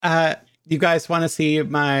You guys want to see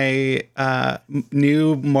my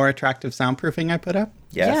new, more attractive soundproofing I put up?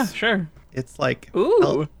 Yes. Yeah, sure. It's like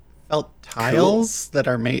Ooh. felt tiles that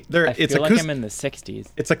are made. I feel like I'm in the 60s.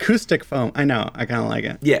 It's acoustic foam. I know. I kind of like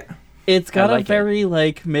it. Yeah. It's got like a very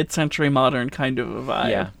like mid-century modern kind of a vibe.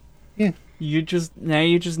 Yeah. Yeah. You just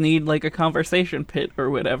need like a conversation pit or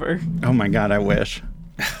whatever. Oh my god, I wish.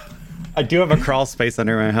 I do have a crawl space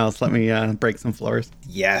under my house. Let me break some floors.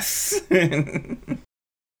 Yes.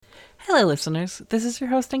 Hello, listeners. This is your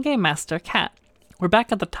host and game master, Kat. We're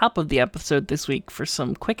back at the top of the episode this week for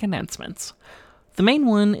some quick announcements. The main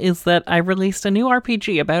one is that I released a new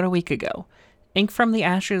RPG about a week ago. Ink from the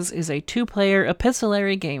Ashes is a 2-player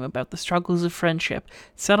epistolary game about the struggles of friendship,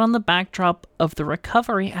 set on the backdrop of the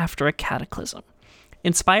recovery after a cataclysm.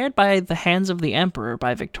 Inspired by The Hands of the Emperor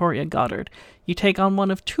by Victoria Goddard, you take on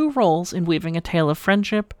one of 2 roles in weaving a tale of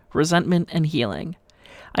friendship, resentment, and healing.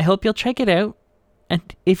 I hope you'll check it out, and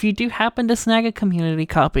if you do happen to snag a community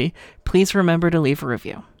copy, please remember to leave a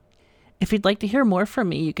review. If you'd like to hear more from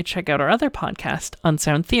me, you can check out our other podcast,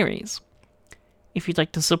 Unsound Theories. If you'd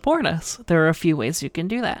like to support us, there are a few ways you can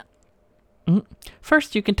do that.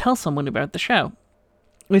 First, you can tell someone about the show.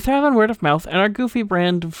 We thrive on word of mouth, and our goofy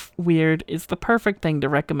brand of weird is the perfect thing to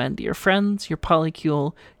recommend to your friends, your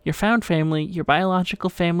polycule, your found family, your biological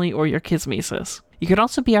family, or your kismesis. You could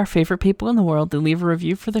also be our favorite people in the world and leave a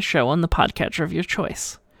review for the show on the podcatcher of your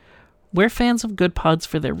choice. We're fans of good pods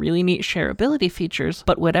for their really neat shareability features,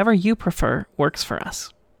 but whatever you prefer works for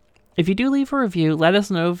us. If you do leave a review, let us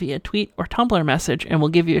know via tweet or Tumblr message, and we'll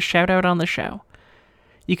give you a shout out on the show.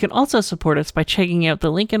 You can also support us by checking out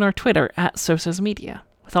the link in our Twitter at Sosas Media.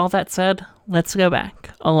 With all that said, let's go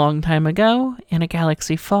back a long time ago in a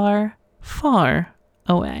galaxy far, far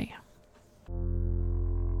away.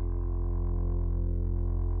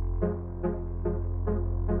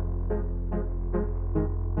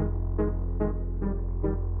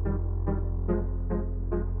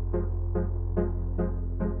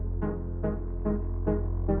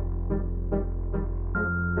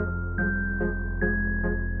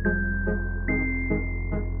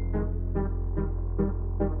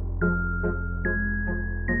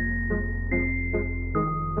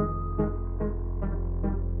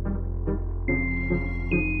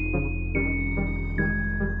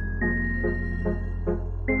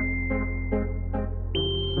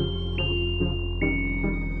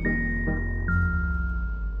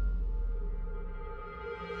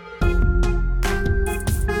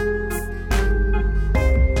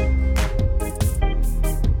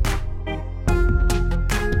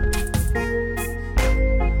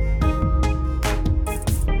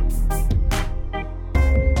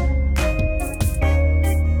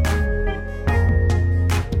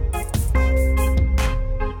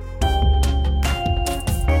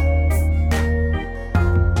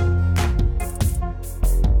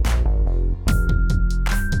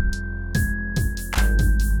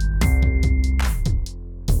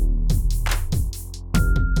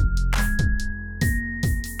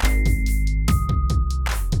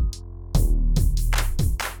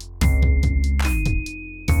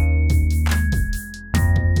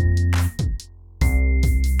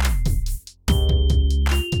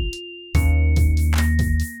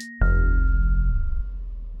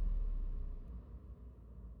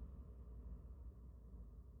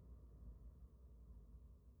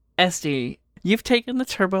 Esty, you've taken the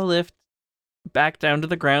turbo lift back down to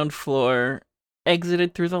the ground floor,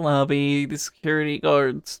 exited through the lobby, the security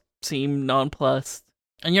guards seem nonplussed,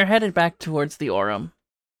 and you're headed back towards the Aurum,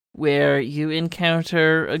 where you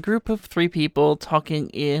encounter a group of 3 people talking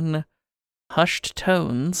in hushed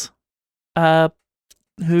tones,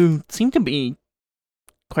 who seem to be,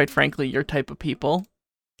 quite frankly, your type of people,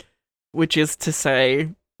 which is to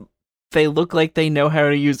say, they look like they know how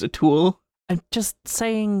to use a tool. I'm just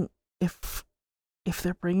saying, if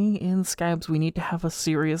they're bringing in scabs, we need to have a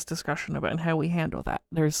serious discussion about how we handle that.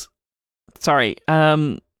 Sorry,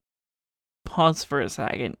 pause for a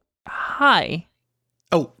second. Hi.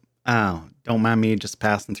 Oh, don't mind me just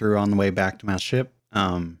passing through on the way back to my ship.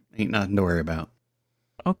 Ain't nothing to worry about.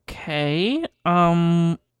 Okay,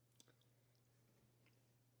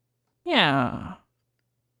 yeah.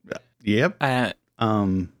 Yep.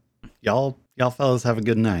 Y'all fellas have a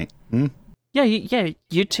good night. Yeah,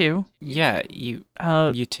 you too. Yeah, you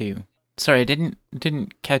too. Sorry, I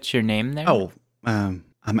didn't catch your name there. Oh, I'm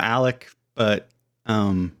Alec, but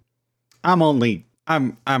I'm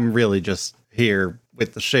really just here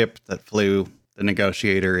with the ship that flew the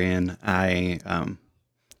Negotiator in.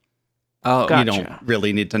 Gotcha. You don't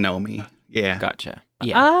really need to know me. Yeah. Gotcha.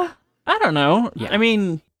 Yeah. I don't know. Yeah. I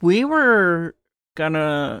mean, we were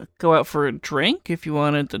gonna go out for a drink if you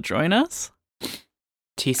wanted to join us.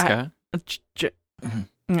 Tiska.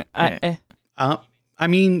 I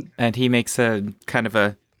mean, And he makes a kind of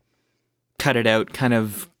a cut it out, kind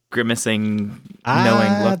of grimacing,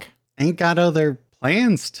 knowing look. Ain't got other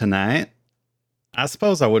plans tonight. I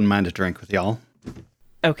suppose I wouldn't mind a drink with y'all.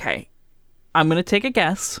 Okay, I'm gonna take a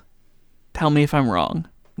guess. Tell me if I'm wrong.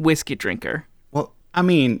 Whiskey drinker. Well, I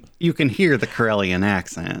mean, you can hear the Corellian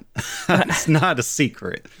accent. It's not a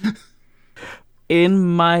secret. In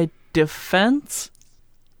my defense,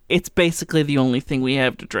 it's basically the only thing we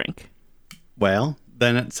have to drink. Well,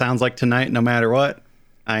 then it sounds like tonight, no matter what,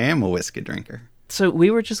 I am a whiskey drinker. So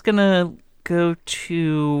we were just gonna go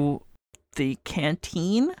to the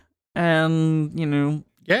canteen and,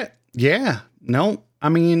 Yeah. No, I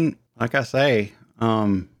mean, like I say,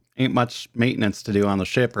 ain't much maintenance to do on the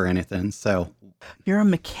ship or anything, so. You're a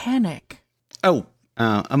mechanic. Oh,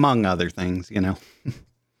 among other things,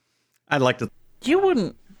 I'd like to. You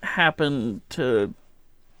wouldn't happen to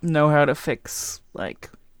know how to fix, like,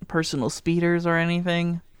 personal speeders or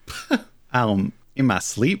anything? In my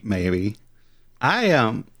sleep, maybe.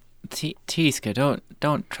 Tiska,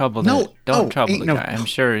 don't trouble trouble the guy. I'm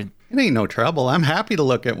sure. It ain't no trouble. I'm happy to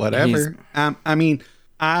look at whatever. I mean,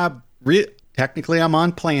 technically I'm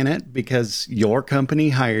on planet because your company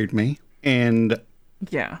hired me, and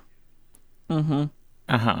yeah. Mm-hmm.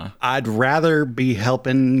 Uh-huh. I'd rather be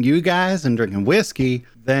helping you guys and drinking whiskey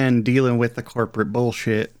than dealing with the corporate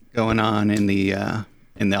bullshit going on in the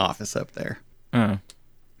office up there. You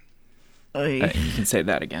can say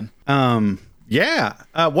that again. Yeah.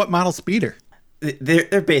 What model speeder?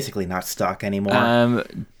 They're basically not stock anymore.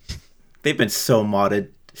 They've been so modded.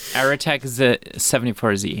 Aerotech is a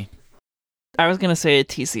 74Z. I was gonna say a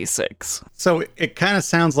TC6. So it kind of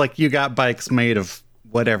sounds like you got bikes made of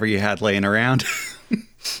whatever you had laying around.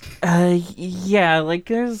 Yeah, like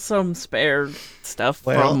there's some spare stuff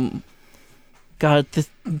from. God,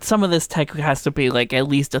 some of this tech has to be like at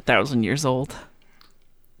least 1,000 years old.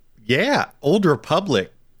 Yeah, Old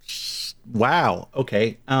Republic. Wow.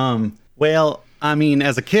 Okay. Well, I mean,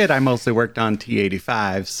 as a kid, I mostly worked on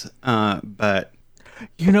T-85s, but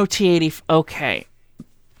T-80. Okay,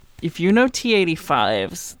 if you know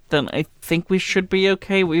T-85s, then I think we should be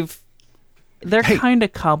okay. They're kind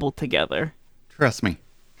of cobbled together. Trust me,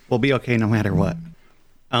 we'll be okay no matter what.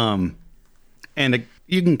 And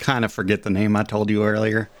you can kind of forget the name I told you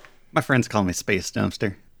earlier. My friends call me Space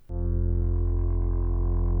Dumpster.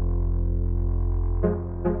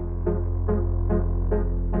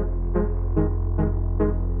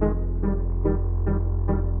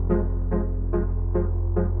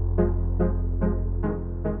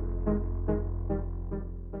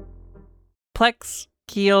 Plex,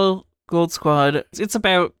 Keel, Gold Squad. It's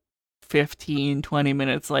about 15-20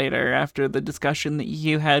 minutes later after the discussion that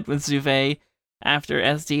you had with Zuve after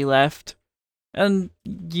SD left, and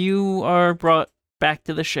you are brought back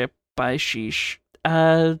to the ship by Sheesh.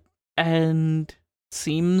 And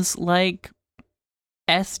seems like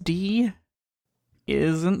SD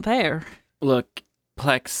isn't there. Look,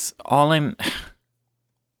 Plex,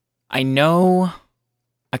 I know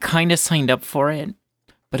I kind of signed up for it,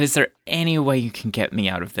 but is there any way you can get me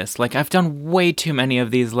out of this? Like, I've done way too many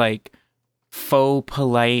of these, like, faux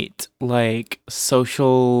polite, like,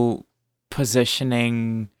 social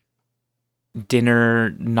positioning,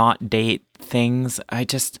 dinner, not date things. I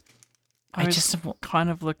just kind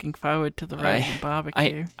of looking forward to the Radiant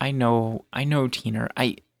barbecue. I know, Teener.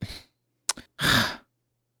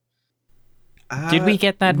 Did we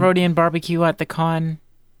get that Rodian barbecue at the con?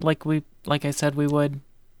 Like I said we would?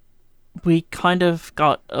 We kind of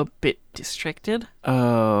got a bit distracted.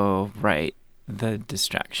 Oh, right. The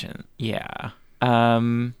distraction. Yeah. I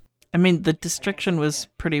mean, the distraction was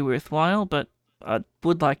pretty worthwhile, but I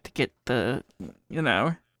would like to get dinner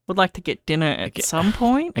at some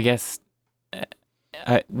point. I guess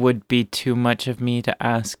it would be too much of me to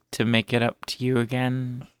ask to make it up to you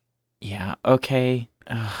again. Yeah, okay.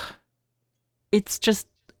 Ugh. It's just,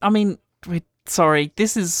 I mean, sorry,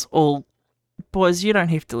 this is all... Boys, you don't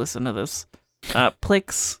have to listen to this.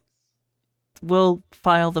 Plex will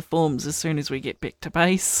file the forms as soon as we get back to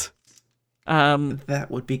base. That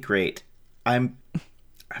would be great. I'm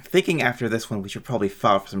thinking after this one we should probably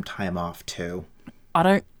file for some time off too. I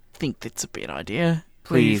don't think that's a bad idea.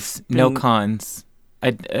 Please, no cons.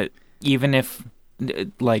 Even if,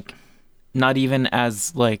 like, not even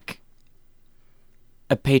as, like,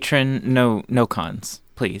 a patron, no cons,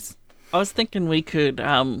 please. I was thinking we could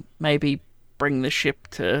maybe bring the ship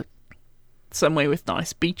to somewhere with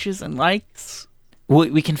nice beaches and lakes.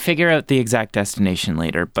 We can figure out the exact destination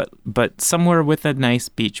later, but somewhere with a nice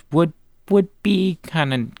beach would would be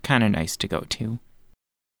kind of nice to go to.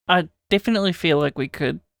 I definitely feel like we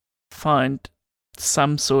could find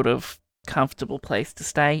some sort of comfortable place to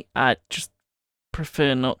stay. I just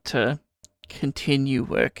prefer not to continue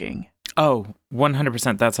working. Oh,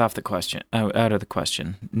 100%. That's off the question. Out of the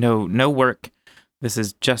question. No work. This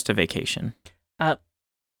is just a vacation.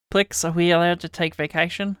 Plix, are we allowed to take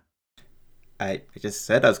vacation? I just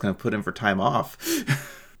said I was going to put in for time off.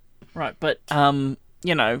 Right, but,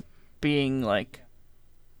 being like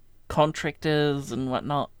contractors and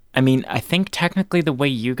whatnot. I mean, I think technically the way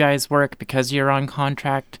you guys work, because you're on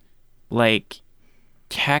contract, like,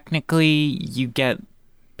 technically you get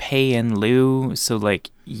pay in lieu, so,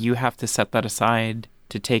 like, you have to set that aside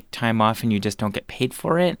to take time off and you just don't get paid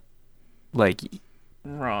for it. Like...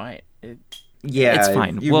 Right. Yeah, it's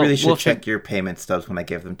fine. You really should check your payment stubs when I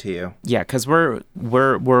give them to you. Yeah, because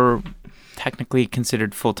we're technically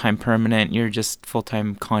considered full-time permanent. You're just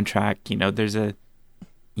full-time contract. There's a,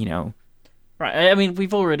 Right. I mean,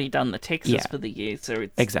 we've already done the taxes for the year, so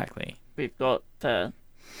it's exactly. We've got the,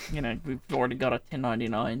 we've already got our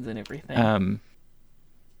 1099s and everything.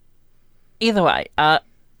 Either way,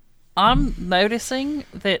 I'm noticing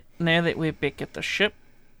that now that we're back at the ship,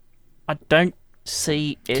 I don't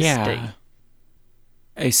see SD. Yeah.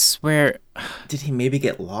 I swear, Did he maybe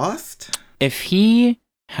get lost? if he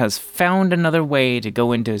has found another way to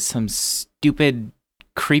go into some stupid,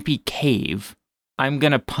 creepy cave, I'm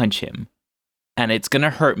gonna punch him. And it's gonna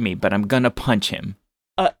hurt me, but I'm gonna punch him.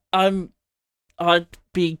 I'd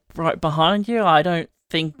be right behind you. I don't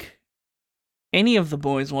think any of the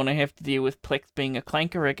boys want to have to deal with Plex being a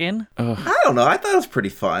clanker again. Ugh. I don't know. I thought it was pretty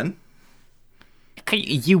fun. Okay,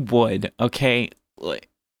 you would, okay?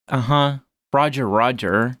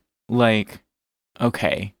 Roger. Like,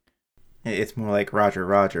 okay. It's more like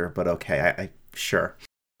Roger, but okay. I sure.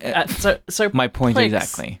 So My point Plex,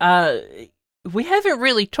 exactly. We haven't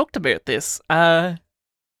really talked about this. Is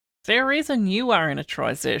there a reason you are in a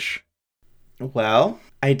tri-sesh? Well,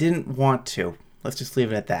 I didn't want to. Let's just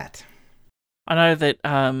leave it at that. I know that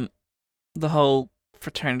the whole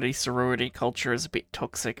fraternity sorority culture is a bit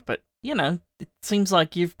toxic, but it seems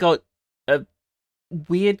like you've got a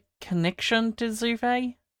weird connection to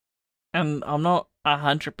Zuve, and I'm not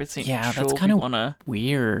 100% Yeah, sure that's we kind of wanna.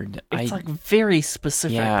 weird. It's like very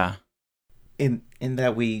specific. Yeah. In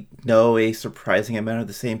that we know a surprising amount of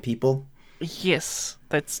the same people. Yes,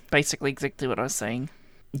 that's basically exactly what I was saying.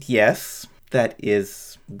 Yes, that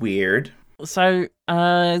is weird. So,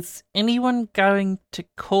 is anyone going to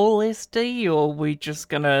call SD, or are we just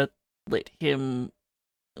gonna let him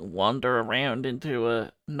wander around into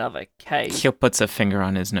another cave? He puts a finger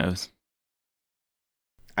on his nose.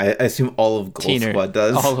 I assume all of Gold Teener, Squad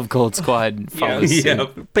does. All of Gold Squad follows suit. Yeah.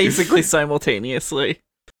 Basically simultaneously.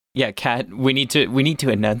 Yeah, Kat, we need to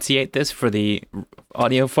enunciate this for the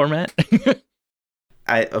audio format.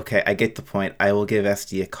 I get the point. I will give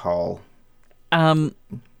SD a call.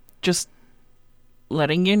 Just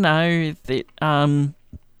letting you know that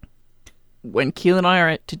when Keel and I are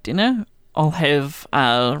out to dinner, I'll have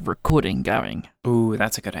a recording going. Ooh,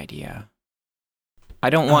 that's a good idea. I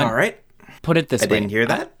don't want... All right. Put it this I way. didn't hear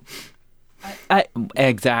that.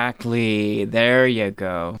 Exactly. There you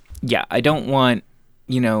go. Yeah, I don't want,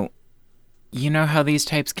 you know how these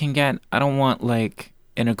types can get? I don't want, like,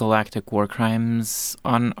 intergalactic war crimes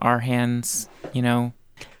on our hands, And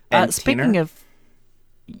speaking Teener, of...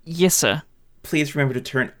 Yes, sir. please remember to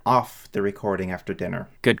turn off the recording after dinner.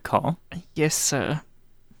 Good call. Yes, sir.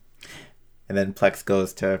 And then Plex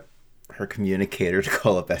goes to her communicator to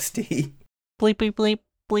call up SD. Bleepy bleep,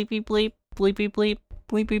 bleepy bleep, bleepy bleep,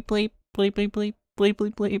 bleepy bleep, bleepy bleep,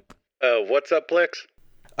 bleepy bleep. What's up, Plex?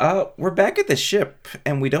 We're back at the ship,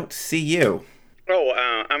 and we don't see you.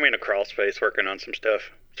 Oh, I'm in a crawl space working on some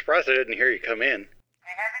stuff. Surprised I didn't hear you come in.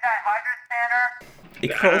 Hey, hand me that hydro spanner. A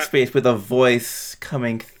crawl space with a voice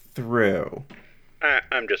coming through.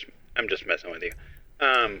 I'm just messing with you.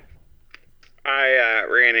 I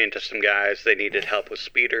ran into some guys. They needed help with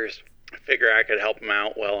speeders. I figure I could help them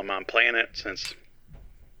out while I'm on planet, since,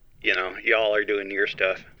 y'all are doing your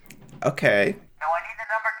stuff. Okay. No, I need the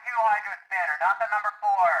number 2 hydro spanner, not the number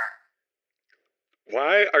 4.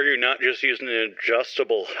 Why are you not just using an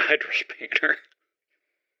adjustable hydrospanner?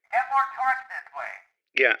 Get more torque this way.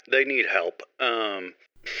 Yeah, they need help.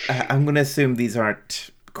 I'm going to assume these aren't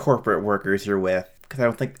corporate workers you're with, because I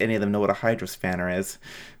don't think any of them know what a hydrospanner is.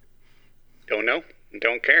 Don't know.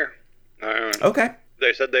 Don't care. Okay.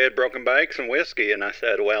 They said they had broken bikes and whiskey, and I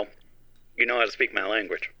said, well, you know how to speak my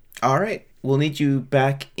language. All right. We'll need you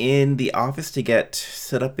back in the office to get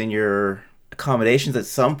set up in your accommodations at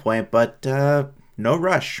some point, but no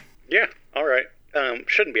rush. Yeah, all right.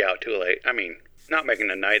 Shouldn't be out too late. I mean, not making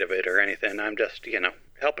a night of it or anything. I'm just,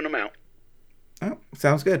 helping them out. Oh,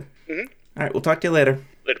 sounds good. Mm-hmm. All right, we'll talk to you later.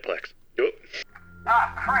 Later, Plex. Yep.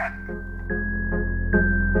 Ah, Chris.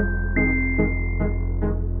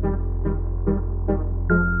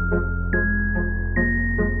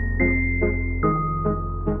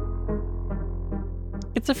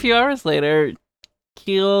 It's a few hours later.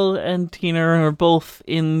 Keel and Tina are both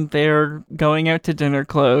in their going out to dinner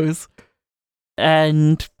clothes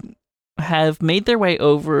and have made their way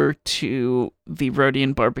over to the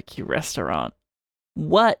Rhodian Barbecue restaurant.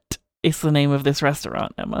 What is the name of this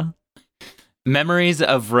restaurant, Emma? Memories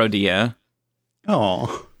of Rhodia.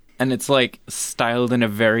 Oh. And it's like styled in a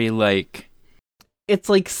very like... It's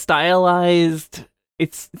like stylized...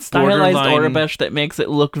 It's stylized Borderline- Aurebesh that makes it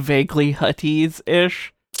look vaguely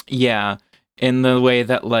Huttese-ish. Yeah, in the way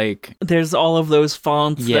that like... There's all of those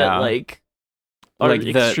fonts Yeah. that like are Like the-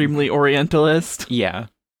 extremely Orientalist. Yeah.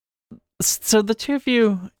 So the two of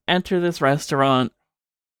you enter this restaurant.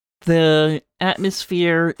 The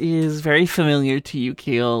atmosphere is very familiar to you,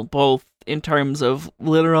 Keel, both in terms of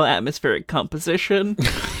literal atmospheric composition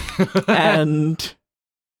and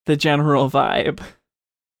the general vibe.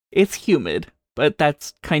 It's humid, but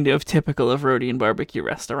that's kind of typical of Rhodian barbecue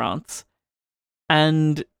restaurants.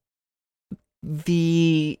 And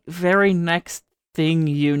the very next thing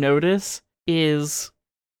you notice is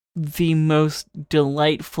the most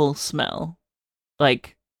delightful smell.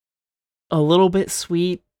 Like, a little bit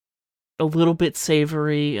sweet, a little bit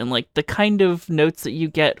savory, and like the kind of notes that you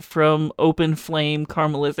get from open flame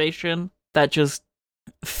caramelization that just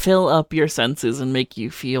fill up your senses and make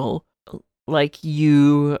you feel like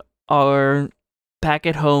you are back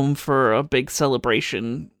at home for a big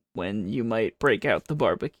celebration when you might break out the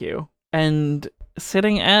barbecue. And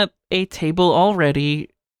sitting at a table already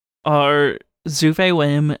are Zuve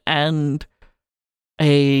Wim and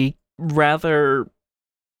a rather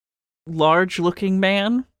large-looking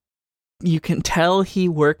man. You can tell he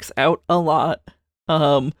works out a lot,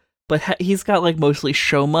 but he's got like mostly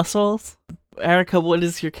show muscles. Erica, what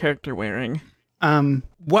is your character wearing?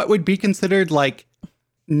 What would be considered like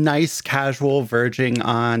nice casual verging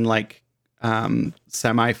on like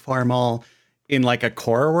semi-formal in like a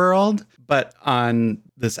core world, but on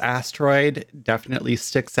this asteroid definitely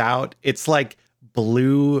sticks out. It's like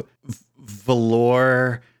blue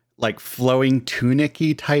velour, like flowing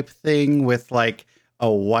tunic-y type thing with like a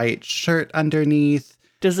white shirt underneath.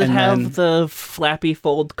 Does it And have then- the flappy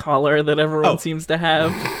fold collar that everyone Oh. seems to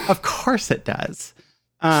have? Of course it does.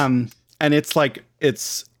 And it's like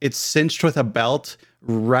it's cinched with a belt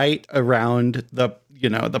right around the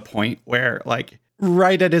the point where like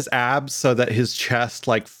right at his abs so that his chest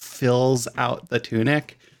like fills out the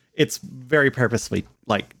tunic. It's very purposely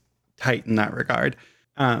like tight in that regard.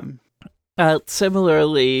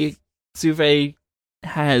 Similarly, Zuve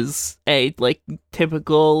has a like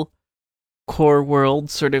typical core world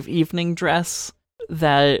sort of evening dress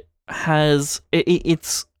that has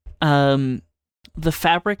it's the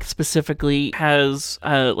fabric specifically has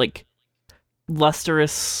like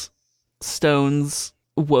lustrous stones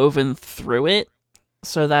woven through it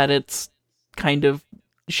so that it's kind of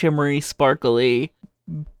shimmery, sparkly,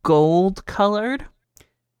 gold colored.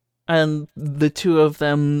 And the two of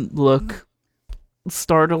them look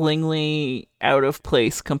startlingly out of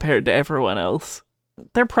place compared to everyone else.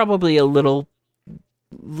 They're probably a little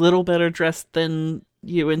better dressed than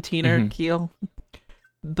you and Tina, Mhm. Keel.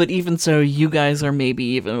 But even so, you guys are maybe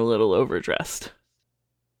even a little overdressed.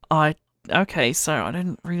 Okay, so I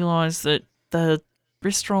didn't realize that the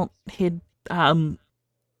restaurant had,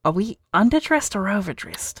 are we underdressed or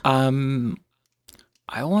overdressed?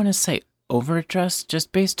 I want to say overdressed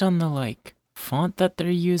just based on the like font that they're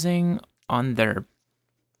using on their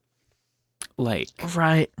like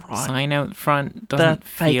Right. sign out front. The Doesn't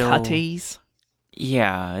fake feel... hutties.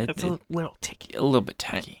 Yeah, It's a little ticky. a little bit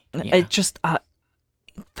tacky. Yeah. It just,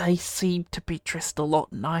 they seem to be dressed a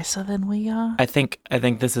lot nicer than we are. I think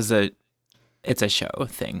this is it's a show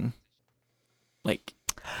thing. Like,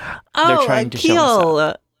 Oh, trying to show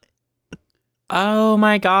us Keel. oh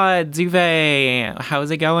my God, Zuve,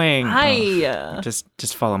 how's it going? Hi. Oh,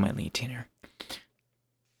 just follow my lead, Tina.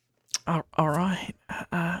 All right.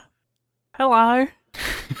 Hello.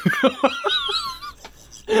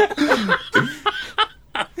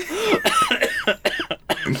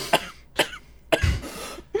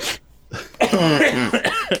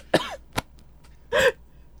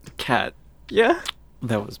 Cat, Yeah.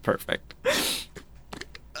 that was perfect.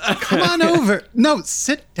 Come on over. No,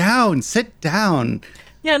 sit down. Sit down.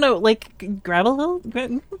 Yeah, no, like, grab a little,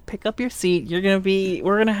 pick up your seat.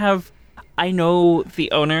 We're gonna have I know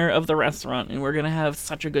the owner of the restaurant, and we're gonna have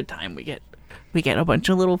such a good time. We get a bunch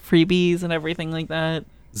of little freebies and everything like that.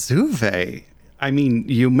 Zuve, I mean,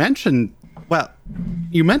 you mentioned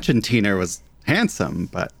Tina was handsome,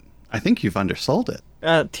 but I think you've undersold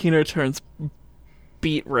it. Tina turns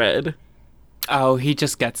beet red, Oh, he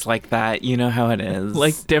just gets like that. You know how it is.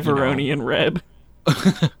 like you know. Deveronian red.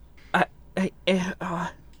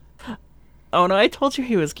 Oh no, I told you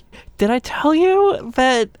he was. Did I tell you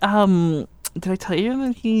that? Did I tell you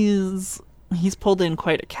that he's pulled in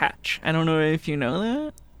quite a catch? I don't know if you know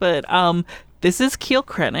that, but this is Keel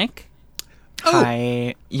Krennic.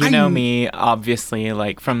 Oh, You know me, obviously,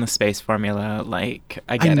 like from the space formula. Like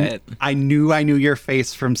I get it. I knew your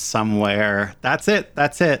face from somewhere. That's it.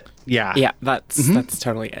 Yeah. Yeah, that's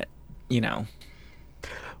totally it. You know.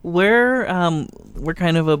 We're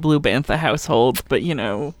kind of a Blue Bantha household, but you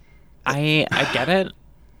know, I get it.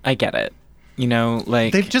 I get it. You know,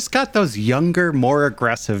 like They've just got those younger, more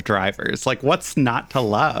aggressive drivers. Like, what's not to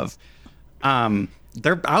love?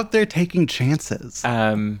 They're out there taking chances.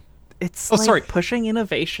 it's Oh, like sorry. pushing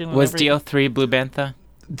innovation. and was everything. DL3 Blue Bantha?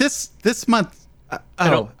 This month.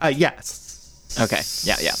 Yes. Okay.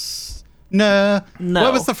 Yeah. No.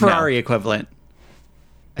 What was the Ferrari equivalent?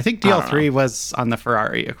 I think don't DL3 was on the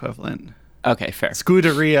Ferrari equivalent. Okay, fair.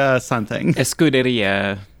 Scuderia something.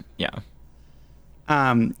 Escuderia. Yeah.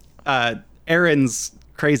 Aaron's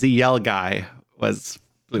crazy yell guy was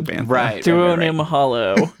Blue Bantha. Right. Duonim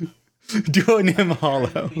Hollow. Duonim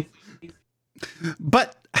Hollow.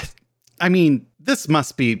 But, I mean, this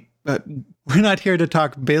must be... we're not here to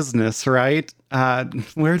talk business, right?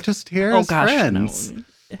 We're just here as friends. no.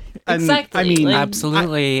 And, Exactly. I mean, like,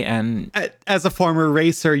 Absolutely. And as a former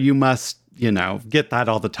racer, you must, get that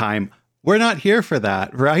all the time. We're not here for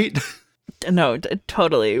that, right? No,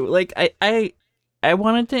 totally. Like I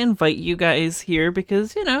wanted to invite you guys here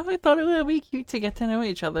because I thought it would be cute to get to know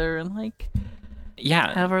each other and like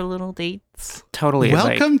yeah, have our little dates. totally.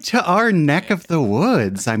 Welcome to our neck of the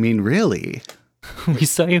woods. I mean, really. Like, we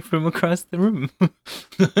saw you from across the room.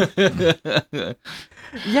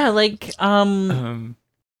 Yeah, like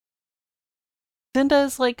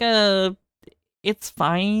Cinda's like it's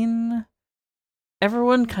fine.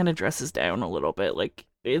 Everyone kind of dresses down a little bit. Like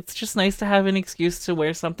it's just nice to have an excuse to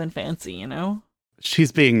wear something fancy,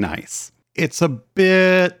 She's being nice. It's a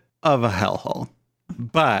bit of a hellhole,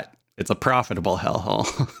 but it's a profitable hellhole.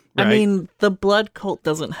 Right? I mean, the blood cult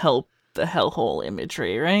doesn't help the hellhole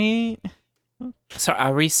imagery, right? So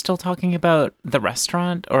are we still talking about the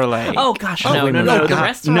restaurant or like? Oh gosh, Oh, no, wait, no, no, no. The God,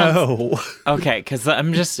 restaurant. no. Okay, because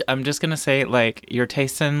I'm just gonna say like your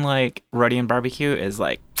taste in like Rodian barbecue is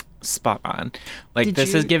like spot on. Like Did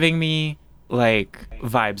this you- is giving me like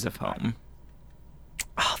vibes of home.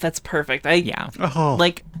 Oh, that's perfect. Yeah. Oh,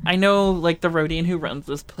 Like I know like the Rodian who runs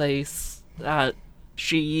this place,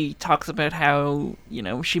 she talks about how,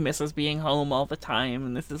 she misses being home all the time,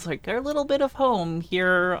 and this is like our little bit of home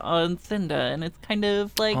here on Cinda, and it's kind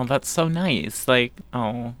of like Oh, that's so nice. Like,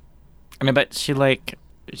 oh, and I bet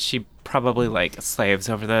she probably like slaves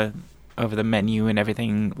over the menu and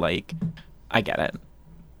everything. Like, I get it.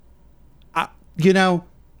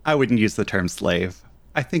 I wouldn't use the term slave.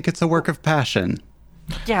 I think it's a work of passion.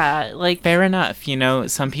 yeah, like Fair enough.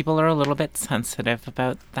 Some people are a little bit sensitive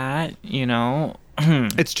about that.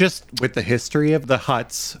 It's just with the history of the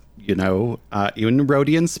huts, even in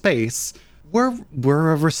Rhodian space,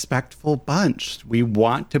 we're a respectful bunch. We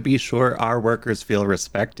want to be sure our workers feel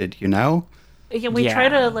respected, yeah, we try Yeah.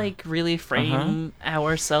 to like really frame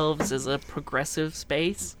ourselves as a progressive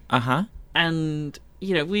space. Uh-huh. And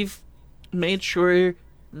we've made sure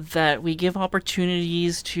that we give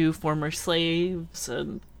opportunities to former slaves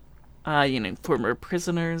and former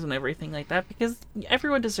prisoners and everything like that, because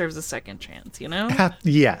everyone deserves a second chance.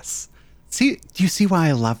 Yes. Do you see why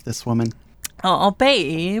I love this woman? Oh,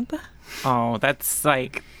 babe. Oh, that's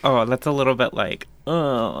like, that's a little bit like,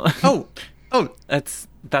 Oh, that's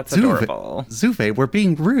Zuve, adorable. Zuve, we're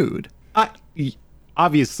being rude.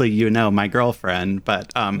 Obviously, my girlfriend,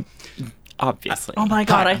 but Obviously. Oh my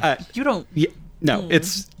god, Hi, you don't. yeah, no,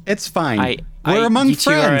 it's fine. I- We're among you two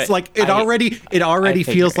are- friends. Like it already I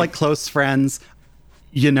feels figured. like close friends.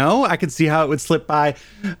 I could see how it would slip by.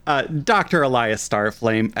 Dr. Elias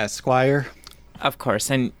Starflame, Esquire. Of course,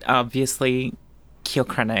 and obviously, Keel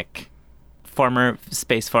Krennic, former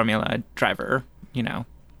Space Formula driver,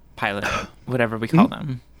 pilot, whatever we call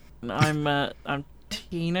them. I'm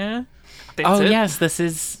Tina. That's Oh it.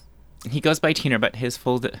 yes, he goes by Tina, but his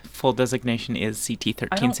full designation is I don't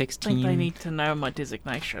CT-1316. think I need to know my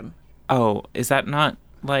designation. Oh, is that not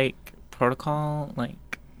like protocol?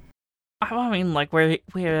 Like, I mean, like we're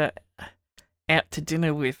out to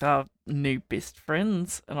dinner with new best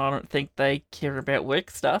friends, and I don't think they care about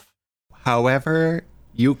work stuff. However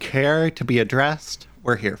you care to be addressed,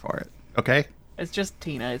 we're here for it. Okay? It's just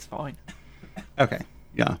Tina is fine. Okay.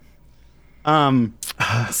 Yeah.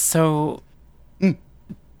 So,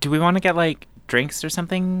 do we want to get like drinks or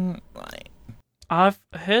something? I've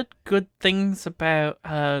heard good things about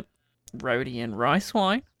Rhodey and rice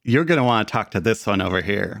wine. You're going to want to talk to this one over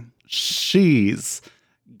here. She's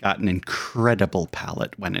got an incredible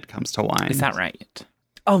palate when it comes to wine. Is that right?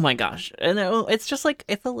 Oh my gosh. No, it's just like,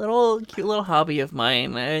 it's a little cute little hobby of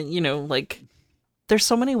mine. Like, there's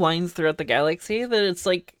so many wines throughout the galaxy that it's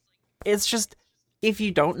like, it's just, if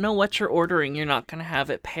you don't know what you're ordering, you're not going to have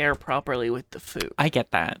it pair properly with the food. I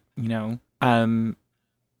get that,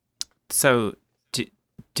 So,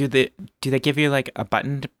 do they give you like a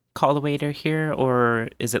button to call the waiter here, or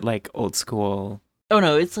is it like old school? Oh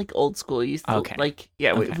no, it's like old school. You still, Okay. like,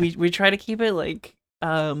 yeah, Okay. we try to keep it like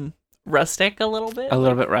rustic a little bit. A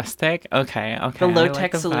little bit rustic? Okay. The low I tech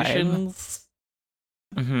like the vibe. solutions.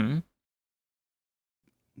 Mm-hmm.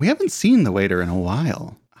 We haven't seen the waiter in a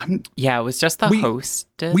while. Yeah, it was just the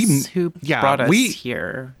hostess who brought us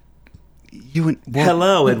here.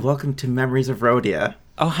 Hello and welcome to Memories of Rhodia.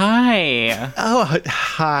 Oh, hi. Oh,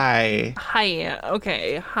 hi. Hi.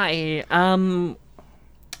 Okay. Hi.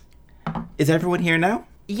 Is everyone here now?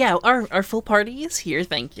 Yeah, our full party is here.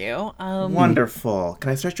 Thank you. Wonderful.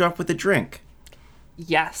 Can I start you off with a drink?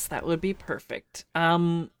 Yes, that would be perfect.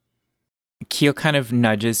 Keo kind of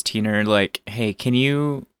nudges Tina like, hey, can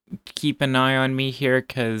you keep an eye on me here?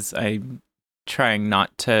 Because I'm trying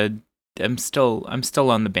not to... I'm still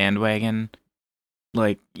on the bandwagon.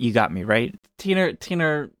 Like, you got me, right?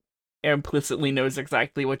 Tina implicitly knows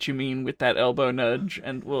exactly what you mean with that elbow nudge,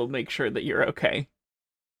 and will make sure that you're okay.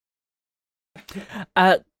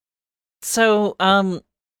 So,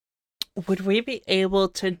 would we be able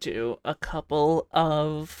to do a couple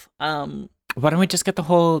of, Why don't we just get the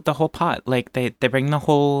whole pot? Like, they bring the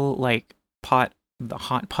whole, like, pot, the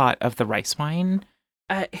hot pot of the rice wine.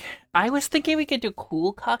 I was thinking we could do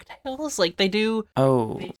cool cocktails, like they do.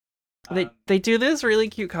 Oh. They do this really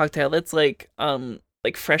cute cocktail that's like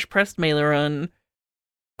fresh pressed Malarun,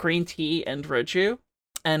 green tea, and roju,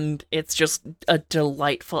 and it's just a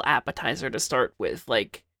delightful appetizer to start with,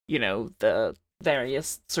 like, the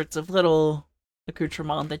various sorts of little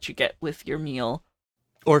accoutrements that you get with your meal.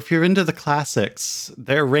 Or if you're into the classics,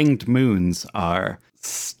 their ringed moons are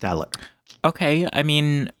stellar. Okay, I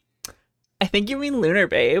mean... I think you mean Lunar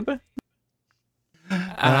Babe.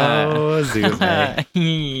 Oh, Zume.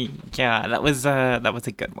 Yeah, that was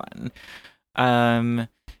a good one.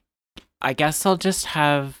 I guess I'll just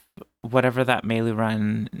have whatever that Melee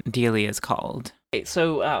Run dealie is called. Okay,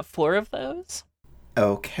 so 4 of those.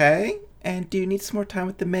 Okay. And do you need some more time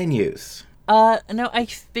with the menus? No, I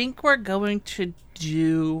think we're going to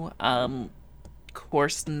do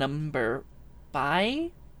course number 5.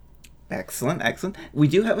 Excellent. We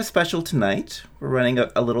do have a special tonight. We're running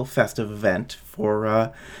a little festive event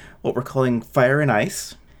for what we're calling Fire and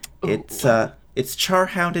Ice. Ooh. It's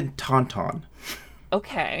Charhound and Tauntaun.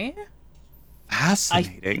 Okay.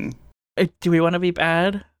 Fascinating. Do we want to be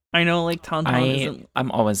bad? I know, like, Tauntaun isn't...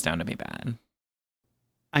 I'm always down to be bad.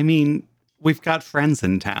 I mean, we've got friends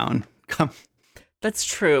in town. Come. That's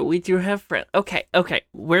true. We do have friends. Okay.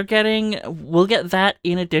 We'll get that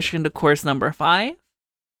in addition to course number 5.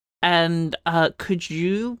 And could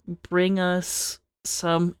you bring us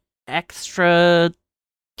some extra...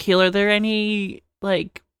 Keel, are there any,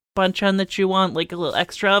 like, banchan that you want, like, a little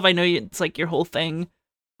extra of? I know it's, like, your whole thing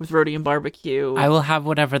with Rhodium barbecue. I will have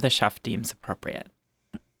whatever the chef deems appropriate.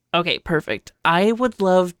 Okay, perfect. I would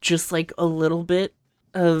love just, like, a little bit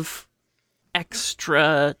of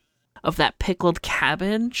extra of that pickled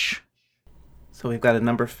cabbage. So we've got a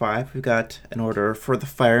number 5. We've got an order for the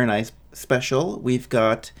Fire and Ice special. We've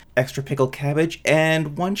got extra pickled cabbage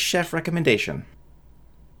and 1 chef recommendation.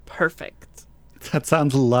 Perfect. That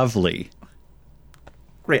sounds lovely.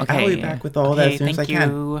 Great. Okay. I'll be back with all that as soon as I thank can.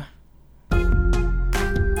 you.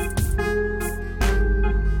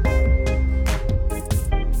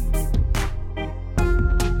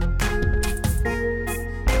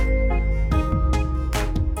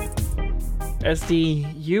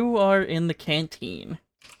 SD, you are in the canteen.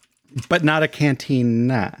 But not a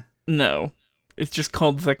cantina. No, it's just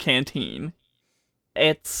called the canteen.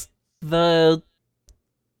 It's kind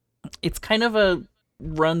of a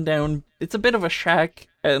rundown. It's a bit of a shack,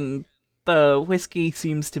 and the whiskey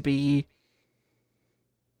seems to be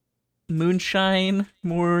moonshine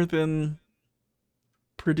more than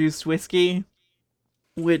produced whiskey,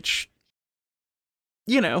 which,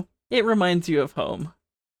 it reminds you of home.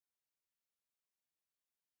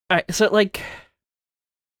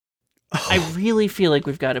 I really feel like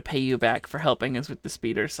we've got to pay you back for helping us with the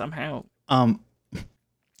speeder somehow.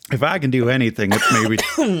 If I can do anything, it's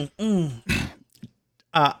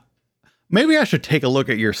maybe I should take a look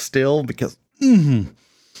at your still because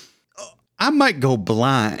I might go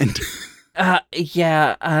blind.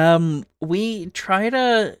 We try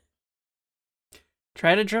to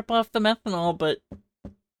drip off the methanol, but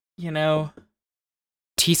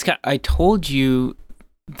T-Scott, I told you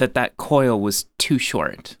that coil was too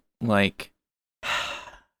short. Like,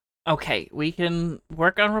 okay, we can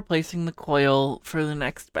work on replacing the coil for the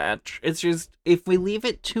next batch. It's just if we leave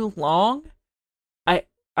it too long,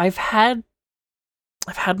 I've had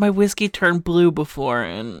my whiskey turn blue before,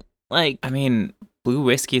 and like, I mean, blue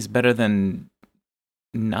whiskey is better than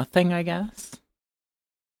nothing, I guess.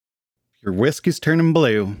 Your whiskey's turning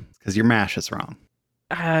blue because your mash is wrong.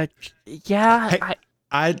 Yeah, Hey,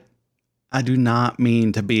 I do not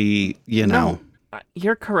mean to be, No,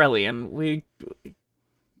 you're Corellian.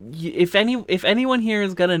 If anyone here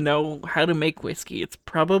is gonna know how to make whiskey, it's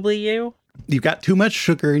probably you. You've got too much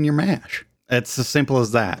sugar in your mash. It's as simple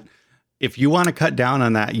as that. If you want to cut down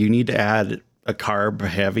on that, you need to add a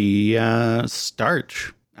carb-heavy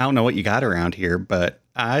starch. I don't know what you got around here, but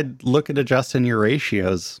I'd look at adjusting your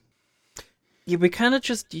ratios. Yeah, we kind of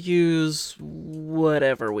just use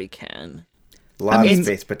whatever we can. A lot of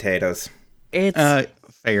space potatoes. It's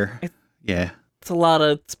Fair. Yeah. It's a lot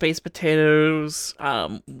of space potatoes.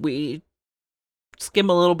 We skim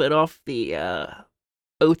a little bit off the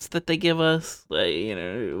oats that they give us.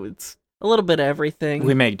 It's a little bit of everything.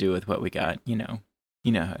 We make do with what we got, You know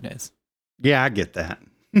how it is. Yeah, I get that.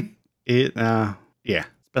 It's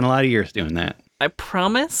been a lot of years doing that. I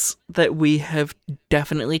promise that we have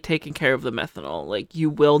definitely taken care of the methanol. Like, you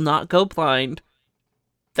will not go blind.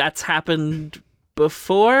 That's happened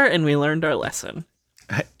before, and we learned our lesson.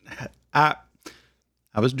 I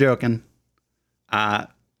was joking.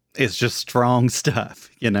 It's just strong stuff,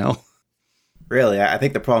 Really, I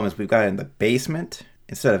think the problem is we've got it in the basement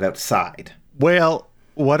instead of outside. Well,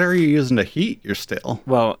 what are you using to heat your still?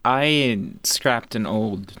 Well, I scrapped an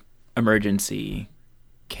old emergency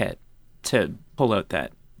kit to pull out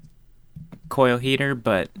that coil heater,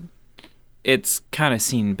 but it's kind of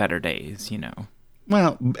seen better days,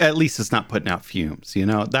 Well, at least it's not putting out fumes,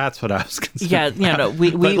 That's what I was concerned Yeah, about.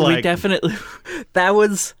 we definitely that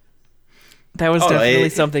was definitely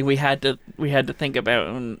it- something we had to think about.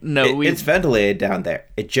 And It's ventilated down there.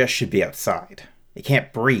 It just should be outside. You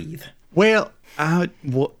can't breathe. Well,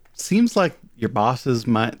 seems like your bosses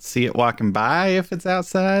might see it walking by if it's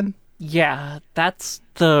outside. yeah, that's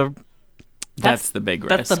the big risk.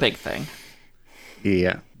 That's the big thing.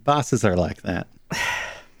 Yeah, bosses are like that.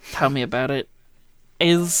 Tell me about it.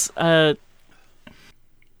 Is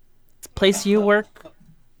place you work?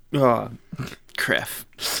 Criff.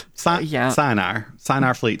 Yeah.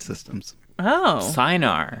 Sinar Fleet Systems. Oh,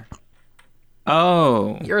 Sinar.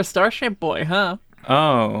 Oh. you're a Starship boy, huh?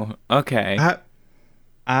 Oh, okay.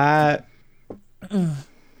 I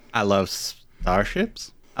love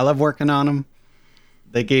starships. I love working on them.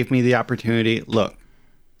 They gave me the opportunity. Look,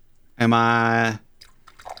 am I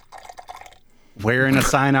wearing a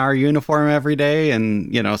Sinar uniform every day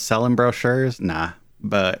and, selling brochures? Nah,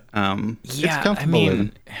 but it's comfortable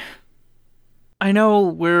living. I know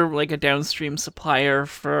we're like a downstream supplier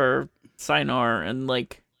for Sinar, and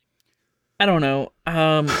like, I don't know.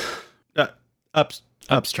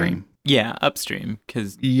 Upstream. Yeah, upstream,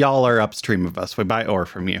 because Y'all are upstream of us. We buy ore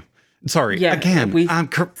from you. Sorry. Yeah, Again,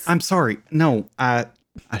 I'm sorry. No,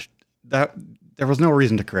 there was no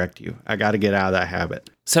reason to correct you. I got to get out of that habit.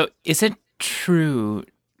 So is it true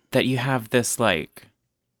that you have this like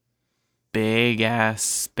big ass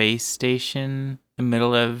space station in the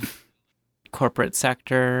middle of corporate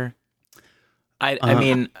sector? I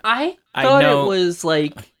mean, I I thought know- it was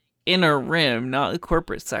like inner rim, not the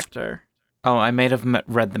corporate sector. oh, I may have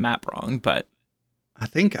read the map wrong, but I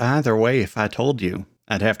think either way, if I told you,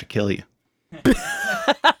 I'd have to kill you.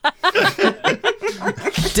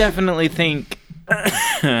 definitely think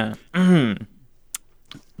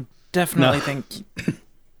definitely think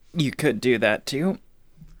you could do that too.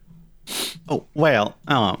 Oh, well,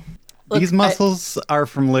 these muscles are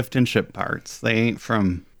from lifting ship parts. They ain't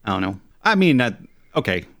from, I don't know. I mean,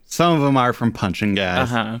 okay, some of them are from punching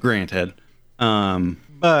guys, granted.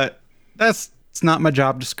 But it's not my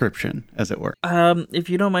job description, as it were. If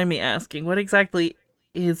you don't mind me asking, what exactly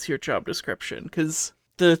is your job description? Because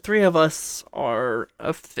the three of us are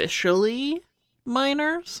officially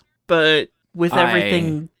miners, but with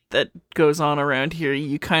everything that goes on around here,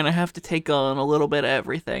 you kind of have to take on a little bit of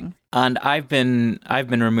everything. And I've been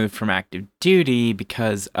removed from active duty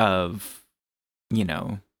because of,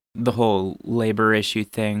 the whole labor issue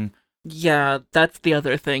thing. Yeah, that's the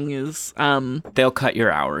other thing is, They'll cut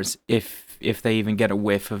your hours if they even get a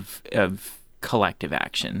whiff of collective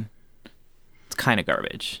action. It's kind of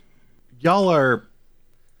garbage. Y'all are...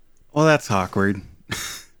 Well, that's awkward.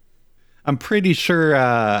 I'm pretty sure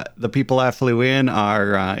the people I flew in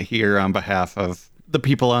are here on behalf of the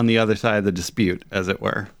people on the other side of the dispute, as it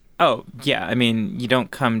were. Oh, yeah. I mean, you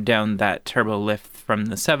don't come down that turbo lift from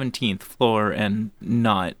the 17th floor and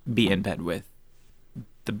not be in bed with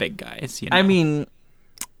the big guys, I mean...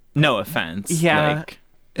 No offense. Yeah. Like,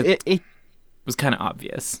 it was kind of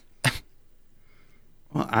obvious.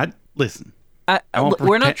 Well, listen.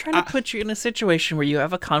 We're not trying to put you in a situation where you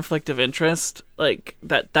have a conflict of interest. Like,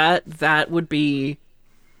 that would be...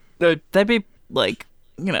 That'd be, like...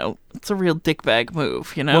 it's a real dickbag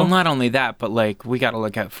move, Well, not only that, but, like, we got to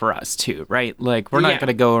look out for us, too, right? Like, we're not going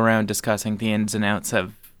to go around discussing the ins and outs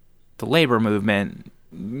of the labor movement,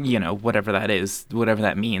 whatever that is, whatever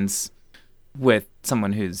that means, with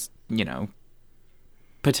someone who's,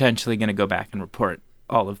 potentially going to go back and report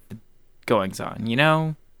all of the goings-on,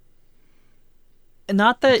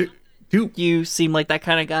 Not that you seem like that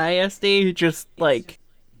kind of guy, SD, just, like...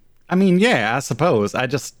 I mean, yeah, I suppose. I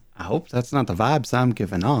hope that's not the vibes I'm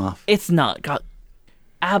giving off. It's not. God,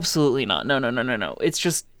 absolutely not. No. It's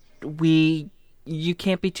just you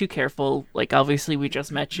can't be too careful. Like, obviously, we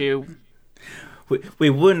just met you. We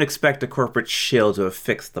wouldn't expect a corporate shill to have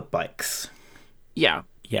fixed the bikes. Yeah.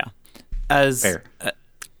 Yeah. As Fair.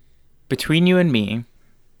 Between you and me,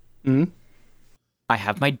 Mm-hmm. I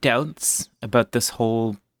have my doubts about this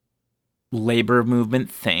whole labor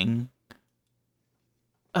movement thing.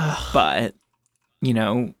 But,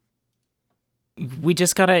 we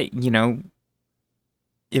just gotta,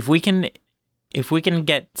 if we can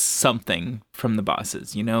get something from the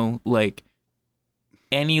bosses, like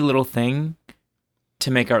any little thing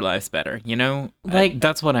to make our lives better, Like,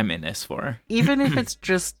 that's what I'm in this even if it's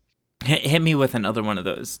just hit me with another one of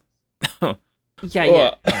those.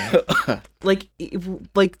 yeah. like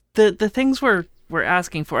the things we're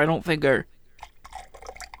asking for, I don't think are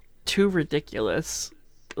too ridiculous.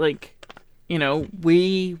 Like,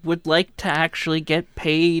 we would like to actually get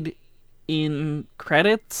paid in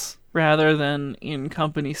credits rather than in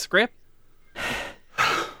company script.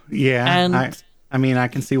 Yeah, And I mean, I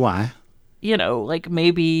can see why. like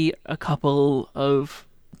maybe a couple of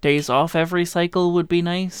days off every cycle would be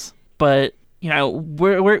nice. But,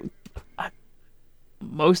 we're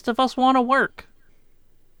most of us want to work.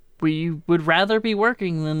 We would rather be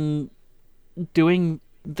working than doing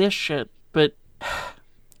this shit. But,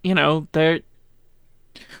 they're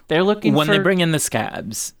looking when for... they bring in the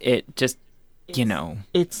scabs, it just,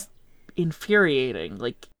 It's infuriating.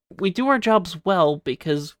 Like, we do our jobs well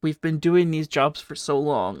because we've been doing these jobs for so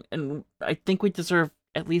long, and I think we deserve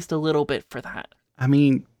at least a little bit for that. I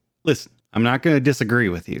mean, listen, I'm not going to disagree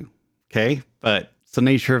with you, okay? But it's the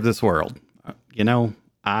nature of this world.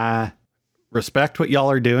 I respect what y'all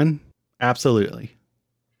are doing. Absolutely.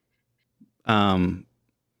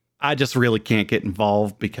 I just really can't get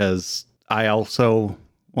involved because I also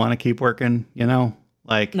want to keep working,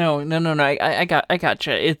 like... No, I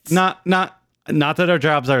gotcha. It's Not that our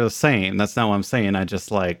jobs are the same. That's not what I'm saying. I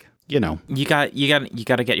just like, you got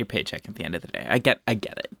to get your paycheck at the end of the day. I get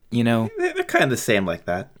it. They're kind of the same like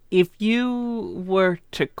that. If you were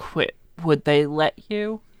to quit, would they let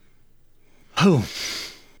you? Oh.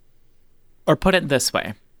 Or put it this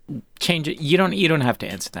way, change it. You don't have to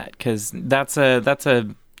answer that because that's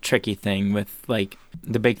a tricky thing with like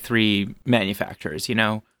the big three manufacturers.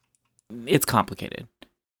 It's complicated.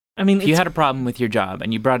 I mean, if you had a problem with your job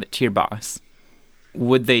and you brought it to your boss,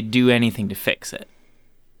 would they do anything to fix it?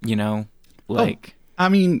 I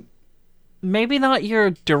mean, maybe not your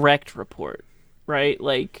direct report, right?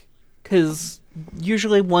 Like, because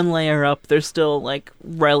usually one layer up, they're still like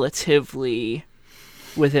relatively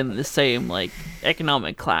within the same like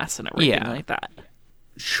economic class and everything like that.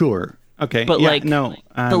 Sure. Okay. But yeah, no,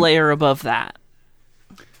 the layer above that.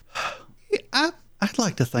 I'd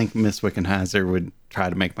like to think Miss Wickenheiser would try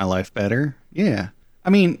to make my life better. Yeah. I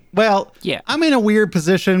mean, well, yeah. I'm in a weird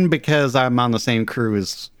position because I'm on the same crew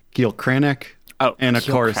as Keel Krennic. Oh, and of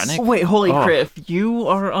Keel course, Krennic? Oh, wait, holy crap! You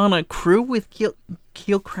are on a crew with Keel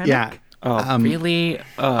Krennic? Yeah. Oh, really?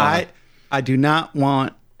 I do not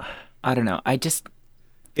want. I don't know.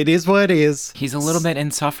 It is what it is. He's a little bit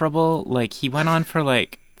insufferable. Like he went on for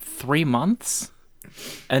like 3 months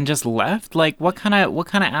and just left. Like what kind of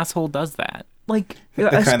asshole does that? Like The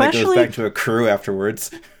kind that goes especially back to a crew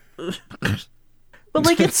afterwards. But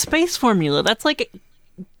like it's space formula. That's like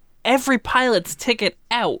every pilot's ticket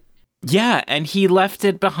out. Yeah, and he left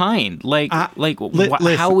it behind. Like,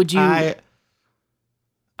 Listen, how would you? I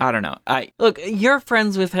don't know. Look, you're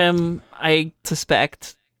friends with him. I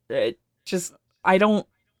suspect. We're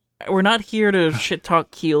not here to shit talk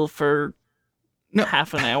Keel for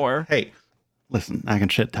half an hour. Hey, listen, I can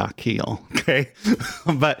shit talk Keel, okay?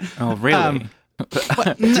 But oh, really? I mean,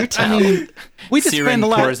 we just Siren spend a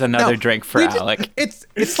lot. pours another drink for Alec.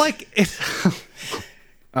 It's like it's.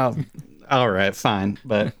 Oh, all right, fine,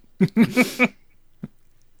 but.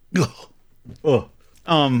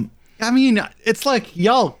 I mean, it's like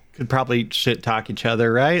y'all could probably shit talk each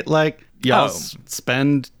other, right? Like y'all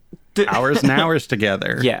spend hours and hours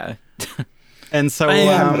together. Yeah. And so,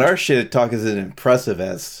 but our shit talk isn't impressive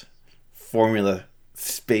as Formula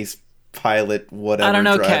Space pilot whatever. I don't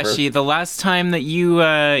know, driver. Keshi. The last time that you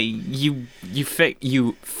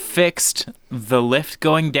fixed the lift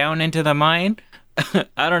going down into the mine,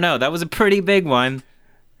 I don't know. That was a pretty big one.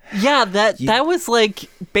 Yeah, that was like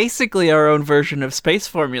basically our own version of space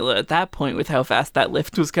formula at that point with how fast that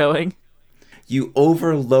lift was going. You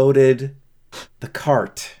overloaded the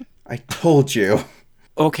cart. I told you.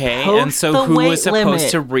 Okay, Post and so the who weight was supposed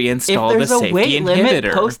limit. to reinstall if the there's a safety weight inhibitor?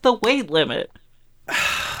 Limit, post the weight limit.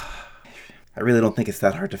 I really don't think it's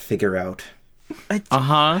that hard to figure out.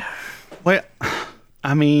 Uh-huh. well,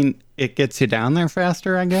 I mean, it gets you down there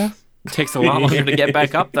faster, I guess. It takes a lot longer to get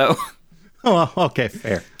back up, though. Oh, okay,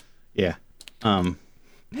 fair. Yeah.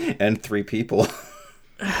 And 3 people.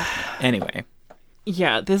 Anyway.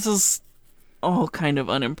 Yeah, this is all kind of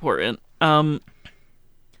unimportant.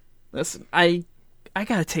 Listen, I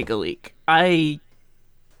gotta take a leak. I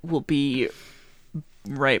will be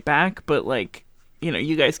right back, but like,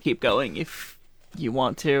 you guys keep going if you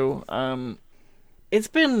want to. It's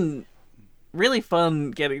been really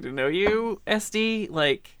fun getting to know you, SD.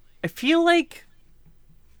 Like, I feel like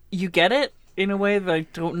you get it in a way that I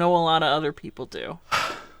don't know a lot of other people do.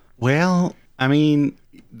 Well, I mean,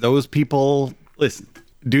 those people, listen,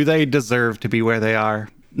 do they deserve to be where they are?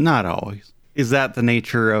 Not always. Is that the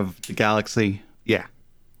nature of the galaxy? Yeah.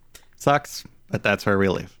 Sucks, but that's where we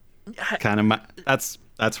live.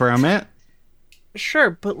 That's where I'm at.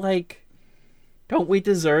 Sure, but like, don't we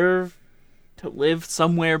deserve to live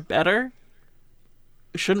somewhere better?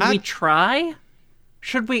 Shouldn't we try?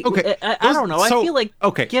 Should we? Okay, I don't know. I feel like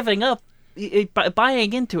okay. giving up,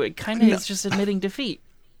 buying into it, kind of is just admitting defeat.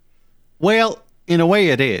 Well, in a way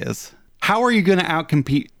it is. How are you going to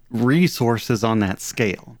outcompete resources on that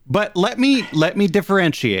scale? But let me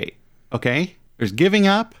differentiate, okay? There's giving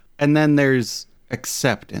up, and then there's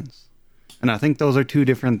acceptance. And I think those are 2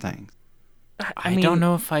 different things. I don't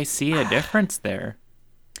know if I see a difference there.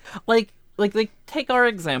 Like take our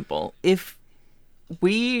example. If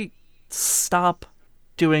we stop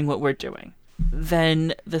doing what we're doing,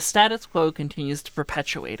 then the status quo continues to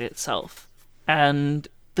perpetuate itself. And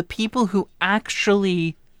the people who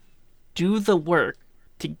actually do the work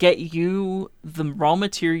to get you the raw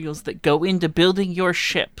materials that go into building your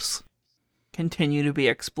ships continue to be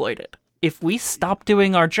exploited. If we stop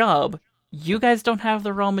doing our job, you guys don't have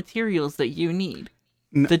the raw materials that you need.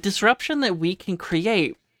 The disruption that we can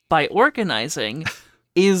create by organizing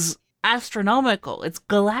is astronomical. It's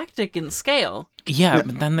galactic in scale. Yeah,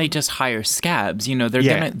 but then they just hire scabs.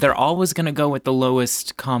 They're always gonna go with the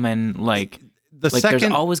lowest common there's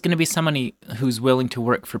always gonna be somebody who's willing to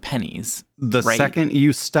work for pennies. The right? second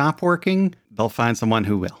you stop working, they'll find someone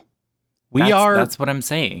who will. That's what I'm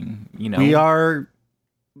saying. We are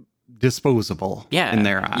disposable in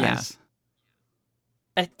their eyes.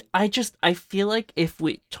 Yeah. I feel like if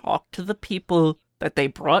we talk to the people that they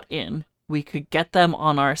brought in, we could get them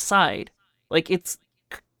on our side. Like it's.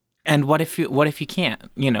 And what if you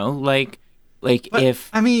can't?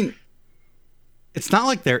 I mean, it's not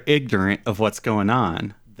like they're ignorant of what's going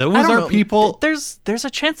on. Those are people. There's a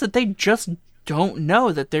chance that they just don't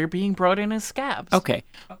know that they're being brought in as scabs. Okay,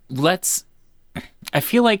 I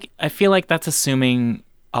feel like that's assuming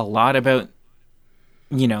a lot about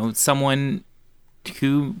someone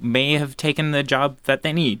who may have taken the job that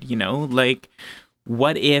they need.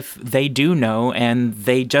 What if they do know and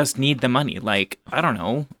they just need the money? Like, I don't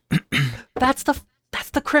know. That's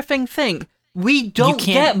the criffing thing. We don't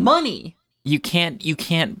get money. You can't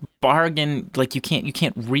bargain, like you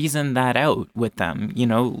can't reason that out with them,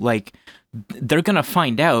 like they're going to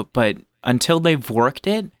find out, but until they've worked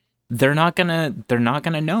it, they're not going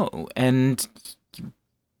to know. And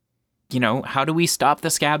how do we stop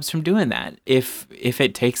the scabs from doing that if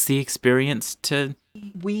it takes the experience to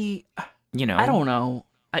I don't know.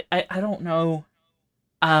 I don't know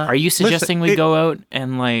Are you suggesting we go out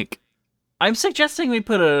and like? I'm suggesting we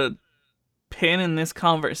put a pin in this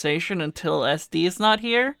conversation until SD is not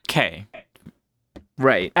here, Okay.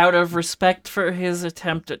 Right. out of respect for his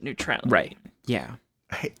attempt at neutrality. Right. Yeah.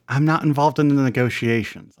 Hey, I'm not involved in the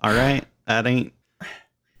negotiations. All right, that ain't.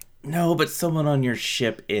 No, but someone on your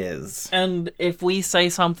ship is. And if we say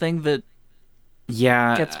something that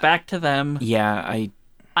Yeah. gets back to them, Yeah.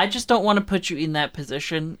 I just don't want to put you in that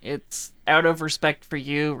position. It's out of respect for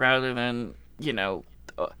you rather than,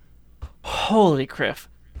 holy criff.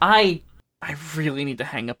 I really need to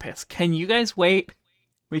hang a piss. Can you guys wait?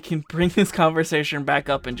 We can bring this conversation back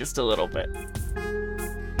up in just a little bit.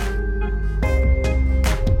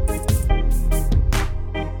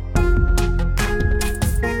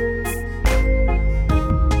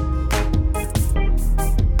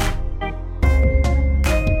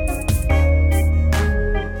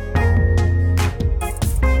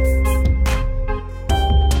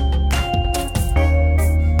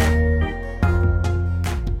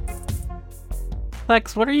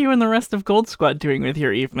 Lex, what are you and the rest of Gold Squad doing with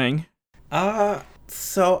your evening?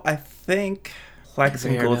 So I think Plex and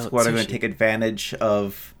Conveyor Gold belt Squad are going sushi. to take advantage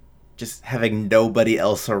of just having nobody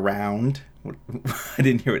else around. I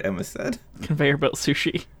didn't hear what Emma said. Conveyor belt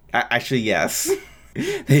sushi. Actually, yes.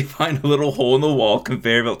 They find a little hole in the wall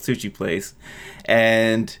conveyor belt sushi place,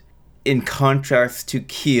 and in contrast to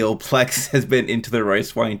Keel, Plex has been into the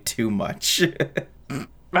rice wine too much.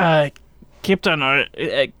 Captain, are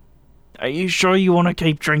you sure you want to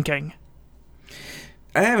keep drinking?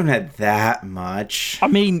 I haven't had that much. I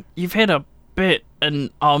mean, you've had a bit, and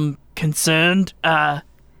I'm concerned.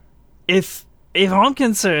 If I'm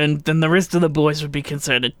concerned, then the rest of the boys would be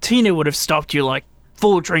concerned. And Tina would have stopped you like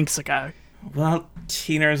 4 drinks ago. Well,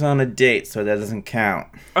 Tina's on a date, so that doesn't count.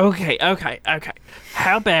 Okay.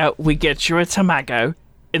 How about we get you a tamago,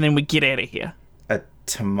 and then we get out of here? A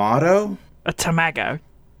tomato? A tamago.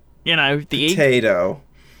 You know, the egg. Potato.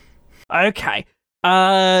 Okay.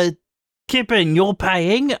 Kippen, you're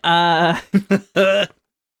paying. I'm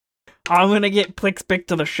gonna get Plex back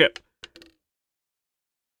to the ship.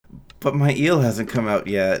 But my eel hasn't come out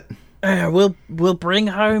yet. We'll bring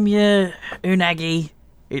home your unagi.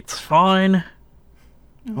 It's fine.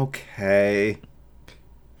 Okay.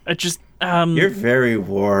 It just You're very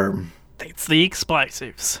warm. it's the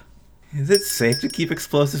explosives. Is it safe to keep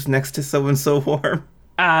explosives next to someone so warm?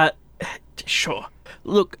 Sure.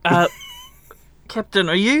 Look, Captain,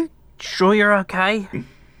 are you sure you're okay?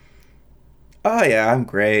 Oh yeah, I'm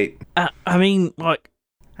great. I mean, like,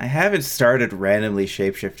 I haven't started randomly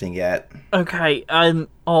shapeshifting yet. okay,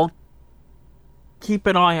 I'll keep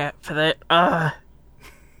an eye out for that.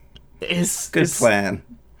 Good plan.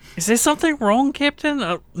 Is there something wrong, Captain?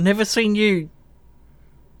 I've never seen you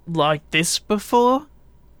like this before.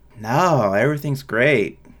 No, everything's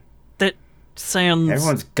great. That sounds...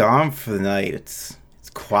 Everyone's gone for the night. It's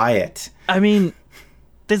quiet. I mean,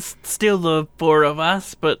 there's still the 4 of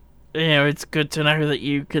us, but, it's good to know that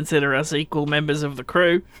you consider us equal members of the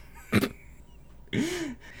crew.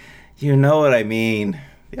 You know what I mean.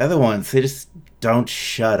 The other ones, they just don't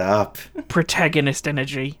shut up. Protagonist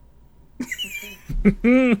energy.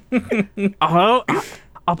 Oh,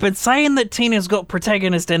 I've been saying that Tina's got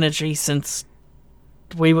protagonist energy since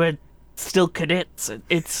we were still cadets.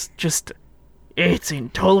 It's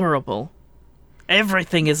intolerable.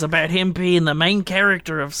 Everything is about him being the main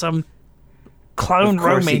character of some clone Of course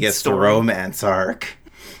romance he gets story. the romance arc.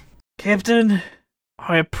 Captain,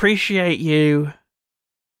 I appreciate you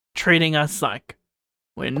treating us like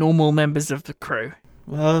we're normal members of the crew.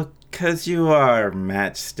 Well, 'cause you are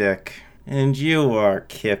Matchstick. And you are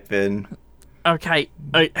Kippen. Okay,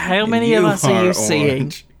 how and many of us are you seeing?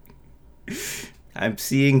 Orange. I'm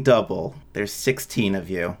seeing double. There's 16 of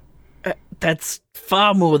you. That's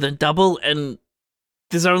far more than double, and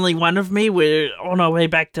there's only one of me. We're on our way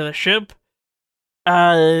back to the ship.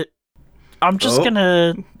 I'm just Oh.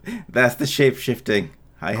 gonna That's the shape-shifting.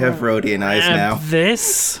 I have Rhodian eyes grab now.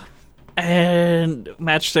 this, and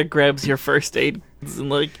Matchstick grabs your first aid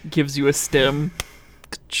and gives you a stem.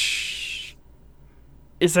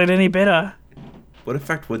 Is that any better? What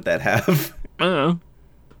effect would that have? I don't know.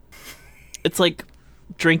 It's like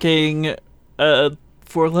drinking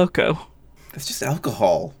Four Loko. That's just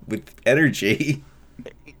alcohol with energy.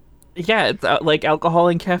 Yeah, it's like alcohol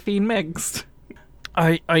and caffeine mixed.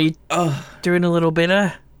 Are you doing a little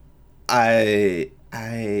better? I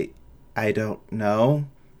don't know.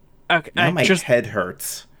 Okay, Now my just head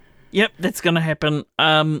hurts. yep, that's gonna happen.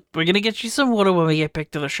 We're gonna get you some water when we get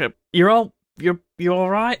back to the ship. You all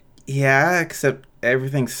right? Yeah, except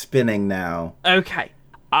everything's spinning now. Okay,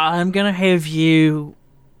 I'm gonna have you.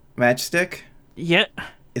 Matchstick? Yeah.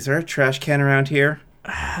 Is there a trash can around here?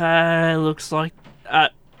 Looks like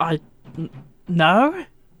no.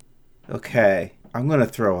 Okay, I'm gonna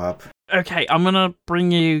throw up. Okay, I'm gonna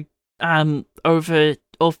bring you over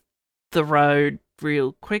off the road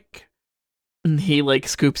real quick. And he like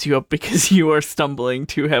scoops you up because you are stumbling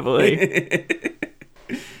too heavily.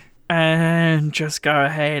 And just go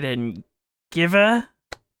ahead and give her.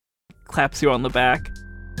 Claps you on the back.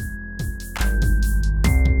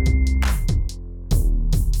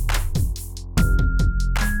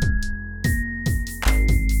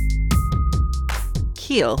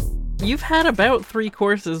 Keel, you've had about 3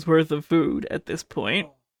 courses worth of food at this point.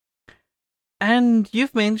 And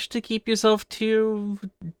you've managed to keep yourself to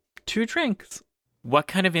 2 drinks. What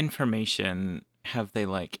kind of information have they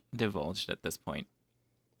like divulged at this point?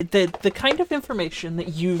 The kind of information that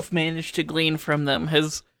you've managed to glean from them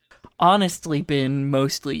has honestly been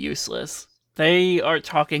mostly useless. They are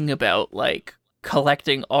talking about like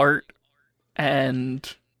collecting art and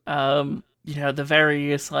the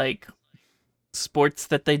various like sports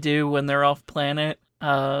that they do when they're off planet,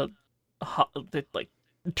 like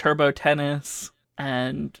turbo tennis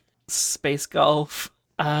and space golf.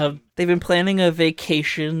 They've been planning a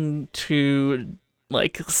vacation to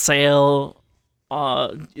like sail,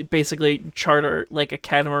 basically charter like a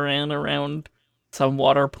catamaran around some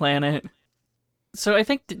water planet. So I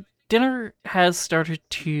think dinner has started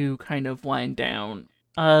to kind of wind down.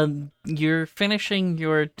 You're finishing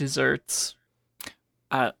your desserts.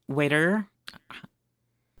 Waiter.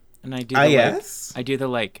 And I do yes? I do the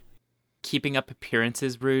like keeping up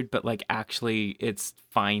appearances rude, but like actually it's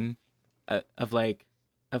fine. Of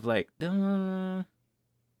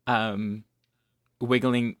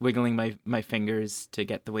wiggling my fingers to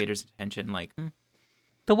get the waiter's attention, like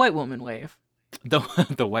The white woman wave. the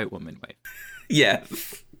white woman way.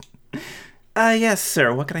 Yes. Yes,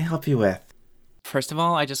 sir. What can I help you with? First of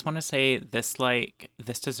all, I just want to say this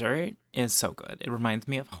dessert is so good. It reminds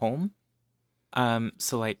me of home.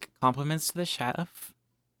 So like compliments to the chef.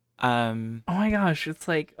 Oh my gosh, it's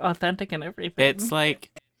like authentic and everything. It's like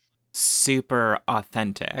super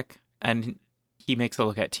authentic, and he makes a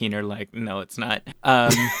look at Tina like, no, it's not.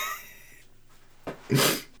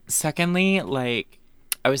 Secondly, like,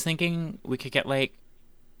 I was thinking we could get like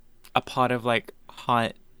a pot of like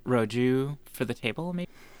hot roju for the table,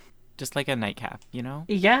 maybe just like a nightcap, you know?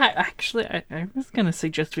 Yeah, actually, I was gonna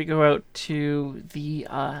suggest we go out to the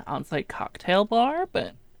on-site cocktail bar,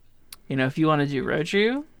 but if you want to do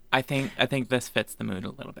roju, I think this fits the mood a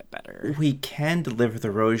little bit better. We can deliver the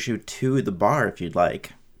roju to the bar if you'd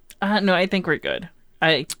like. No, I think we're good.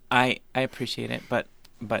 I appreciate it, but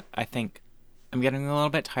I think I'm getting a little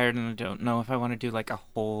bit tired, and I don't know if I want to do like a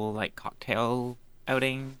whole like cocktail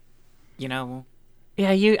outing, you know? Yeah,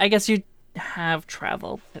 I guess you have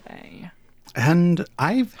traveled today. And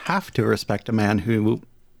I have to respect a man who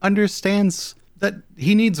understands that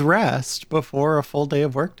he needs rest before a full day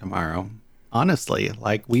of work tomorrow. Honestly,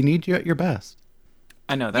 like, we need you at your best.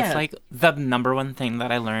 I know, that's Yeah. like the number one thing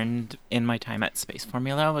that I learned in my time at Space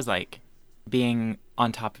Formula was like being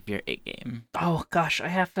on top of your A game. Oh gosh, I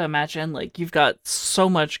have to imagine like you've got so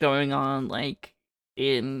much going on like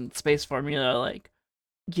in Space Formula, like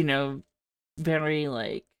very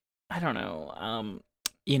like I don't know,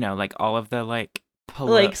 You know, like all of the like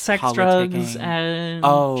like sex, drugs, politicking. and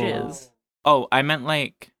Oh. jizz. Oh, I meant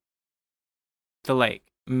like the like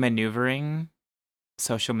maneuvering,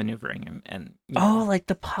 social maneuvering, and you Oh, know, like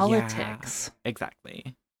the politics.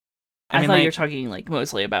 exactly. I mean, thought you like, were talking like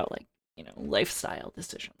mostly about like lifestyle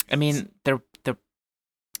decisions. I mean, there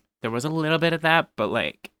was a little bit of that, but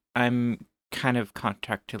like I'm kind of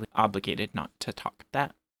contractually obligated not to talk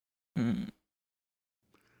that.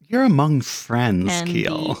 You're among friends,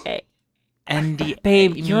 Keel. NDA. NDA,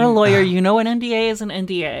 Babe, you you're a mean- lawyer. You know an NDA is an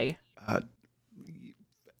NDA.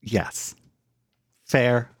 Yes.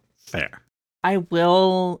 Fair. I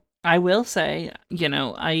will say,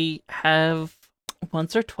 I have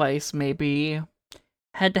once or twice maybe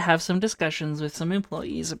had to have some discussions with some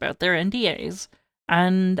employees about their NDAs,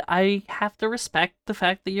 and I have to respect the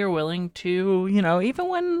fact that you're willing to, even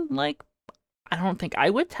when like I don't think I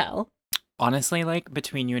would tell. Honestly, like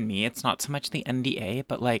between you and me, it's not so much the NDA,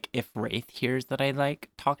 but like if Wraith hears that I like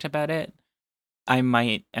talked about it, I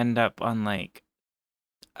might end up on like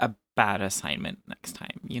a bad assignment next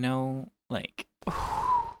time, like.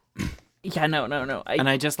 Yeah, no. And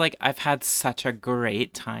I just like I've had such a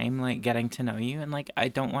great time like getting to know you, and like I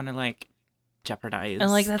don't want to like jeopardize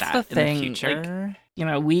And, like, that's that the thing, in the future.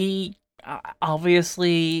 we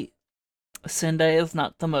obviously Cinda is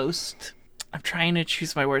not the most. I'm trying to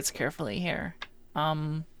choose my words carefully here.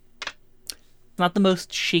 Not not the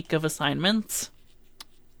most chic of assignments.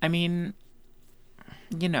 I mean,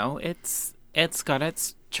 it's got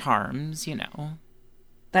its charms,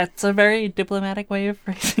 That's a very diplomatic way of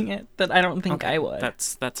phrasing it that I don't think I would.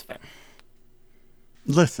 That's fair.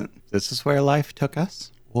 Listen, this is where life took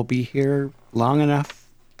us. We'll be here long enough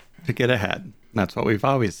to get ahead. That's what we've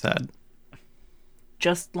always said.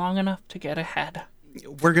 Just long enough to get ahead.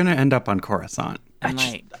 We're going to end up on Coruscant. And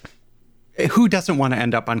like, Who doesn't want to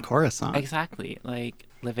end up on Coruscant? exactly, like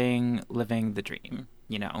living the dream,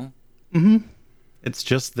 It's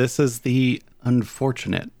just this is the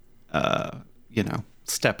unfortunate,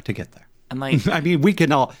 step to get there. And like, I mean, we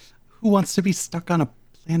can all... Who wants to be stuck on a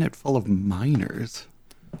planet full of miners?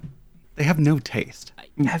 They have no taste.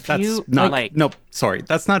 Have That's you, not... like- Nope, sorry.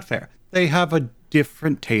 That's not fair. They have a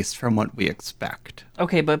different taste from what we expect.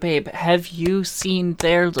 Okay, but babe, have you seen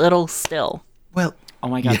their little still? Well, oh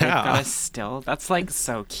my god, they've yeah. got a still. That's like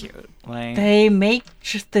so cute. Like, They make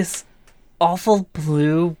just this awful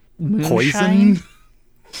blue moonshine. Poison?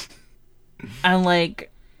 And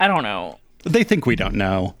like, I don't know. They think we don't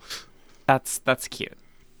know. that's cute.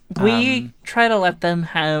 We try to let them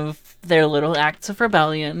have their little acts of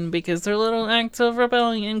rebellion because their little acts of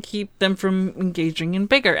rebellion keep them from engaging in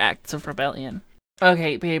bigger acts of rebellion.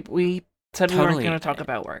 Okay, babe, we said we weren't Totally. going to talk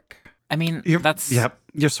about work. I mean, Yep,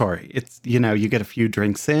 you're sorry. It's, you get a few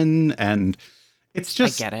drinks in and it's I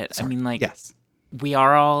just... get it. Sorry. I mean, like, yes. we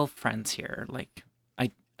are all friends here. Like,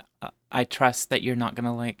 I trust that you're not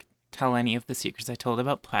gonna like tell any of the secrets I told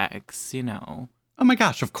about Plex, Oh my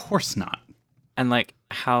gosh, of course not. and like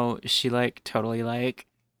how she like totally like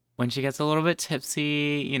when she gets a little bit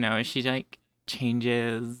tipsy, she like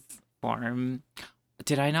changes form.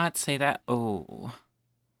 Did I not say that? Oh,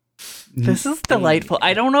 This is delightful.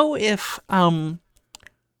 I don't know if I'm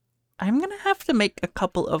gonna have to make a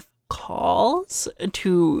couple of calls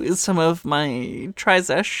to some of my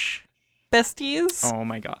Trizesh besties. oh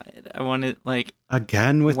my god! I want to like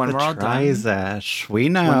Again with When the we're all done- Trizesh.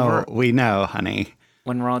 we're- We know, honey.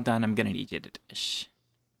 when we're all done, I'm gonna need you to dish.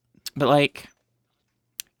 But like,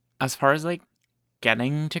 as far as like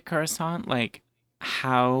getting to Coruscant, like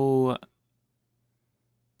how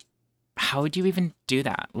would you even do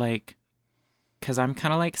that? Like, because I'm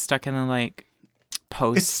kind of like stuck in the like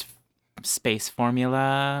post space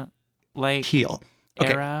formula like Keel.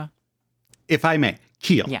 Okay, era. if I may.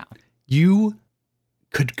 Keel. Yeah. You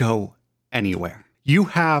could go anywhere. You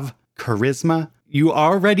have charisma. You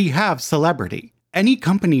already have celebrity. Any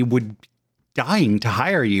company would be dying to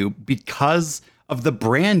hire you because of the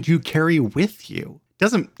brand you carry with you.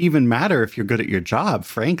 Doesn't even matter if you're good at your job,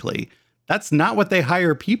 frankly. That's not what they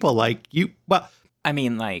hire people like you. Well, I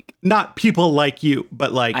mean, like, not people like you,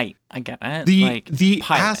 but like I get it. the like, the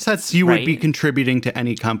pilots, assets you would be right? contributing to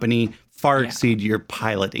any company far Yeah. exceed your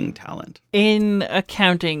piloting talent. In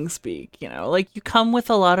accounting speak, like you come with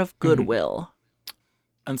a lot of goodwill.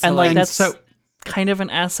 And so And like And that's so, kind of an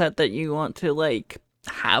asset that you want to like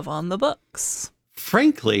have on the books.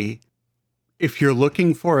 frankly, if you're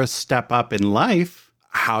looking for a step up in life,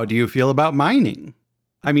 how do you feel about mining?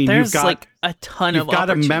 I mean, There's you've got like a ton you've of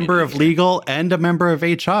got a member of opportunity. legal and a member of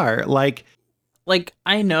HR. Like, Like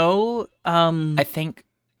I know I think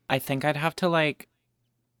I'd have to like.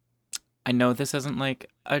 I know this isn't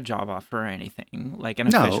like a job offer or anything, like an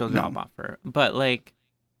No, official no. job offer, but like,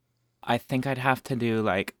 I think I'd have to do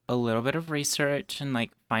like a little bit of research and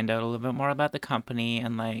like find out a little bit more about the company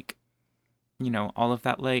and like, all of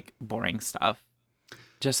that like boring stuff,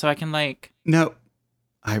 just so I can like no,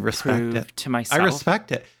 I respect prove it. to myself. I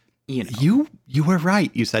respect it. You know, You were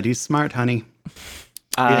right. You said he's smart, honey.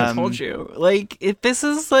 I told you. Like if this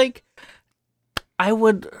is like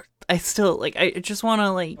I still like I just want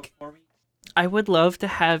to like I would love to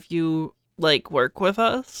have you like work with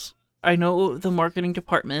us. I know the marketing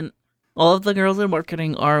department, all of the girls in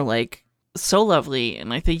marketing are like so lovely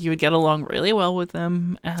and I think you would get along really well with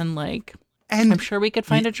them and like And I'm sure we could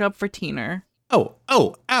find a job for Teener.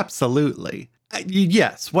 oh, absolutely.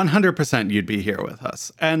 Yes, 100% you'd be here with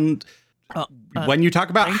us. And when you talk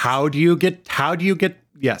about thanks. how do you get,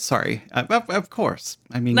 yeah, sorry. Of course.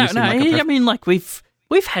 I mean, No, you seem no, like a I mean like we've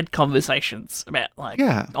had conversations about like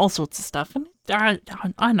Yeah. all sorts of stuff and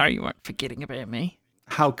I know you weren't forgetting about me.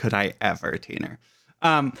 How could I ever, Teener?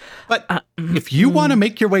 But if you want to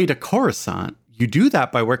make your way to Coruscant, you do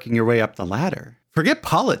that by working your way up the ladder. Forget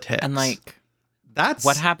politics. and like, that's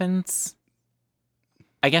what happens?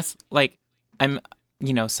 I guess like I'm,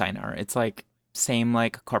 Sinar. It's like same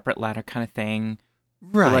like corporate ladder kind of thing.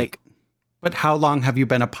 right. Like, but how long have you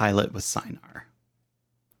been a pilot with Sinar?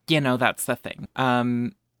 that's the thing.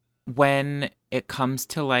 When it comes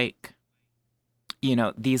to like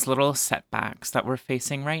these little setbacks that we're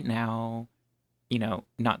facing right now,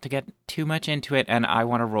 not to get too much into it, and I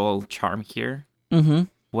want to roll charm here. Mm-hmm.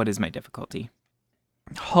 What is my difficulty?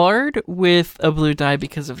 Hard with a blue die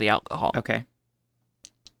because of the alcohol. Okay.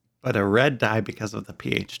 But a red die because of the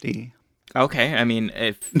PhD. Okay, I mean,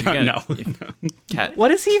 if you're No, gonna- Cat, What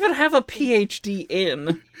does he even have a PhD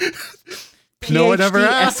in? No one ever PhD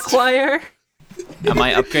asked. Esquire? am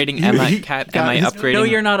I upgrading? Am I upgrading? No,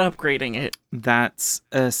 you're not upgrading it. That's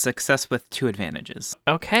a success with 2 advantages.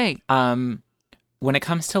 Okay. When it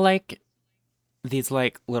comes to like these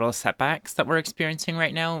like little setbacks that we're experiencing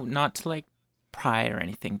right now, not to like pry or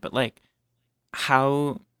anything, but like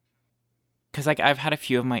how, because like I've had a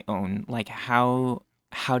few of my own, like how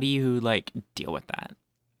do you like deal with that?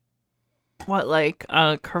 What, like,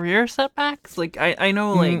 career setbacks? Like, I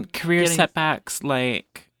know, like, career getting- setbacks,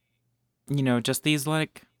 like, just these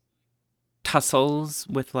like tussles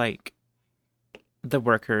with like the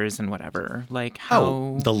workers and whatever. Like how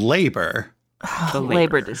Oh, the labor. the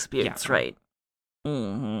labor labor. disputes, Yeah. right?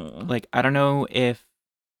 Mm-hmm. like I don't know if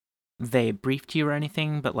they briefed you or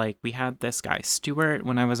anything, but like we had this guy Stuart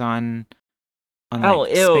when I was on like, Oh,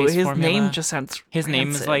 ew, Space his Formula. name just sounds His name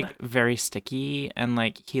is rancid. like very sticky, and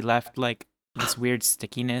like he left like this weird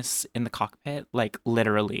stickiness in the cockpit, like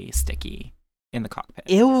literally sticky in the cockpit.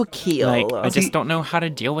 Ew, Keel. Like I See- just don't know how to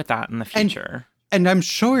deal with that in the And- future. And I'm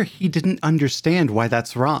sure he didn't understand why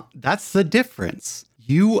that's wrong. That's the difference.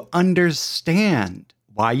 You understand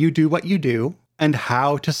why you do what you do and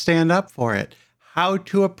how to stand up for it, how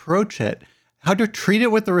to approach it, how to treat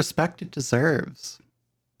it with the respect it deserves.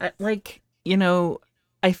 Like,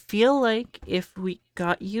 I feel like if we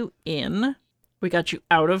got you in, we got you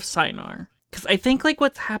out of Sinar. Because I think, like,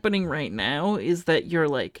 what's happening right now is that you're,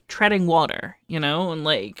 like, treading water, and,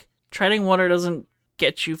 like, treading water doesn't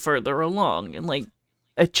get you further along. And, like,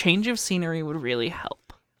 a change of scenery would really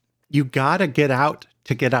help. You gotta get out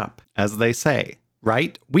to get up, as they say,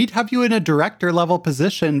 right? We'd have you in a director level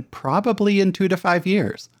position probably in 2 to 5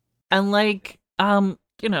 years. And, like,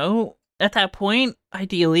 at that point,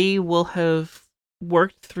 ideally, we'll have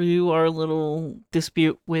worked through our little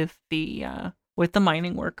dispute with the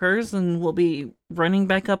mining workers, and we'll be running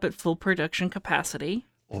back up at full production capacity.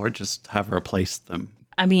 Or just have replaced them.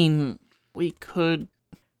 I mean, we could.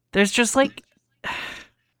 There's just like,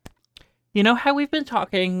 how we've been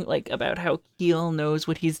talking like about how Keel knows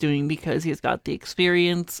what he's doing because he's got the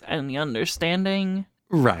experience and the understanding.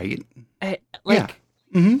 Right. Like,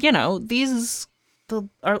 these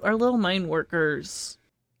our little mine workers,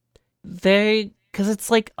 because it's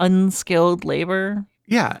like unskilled labor,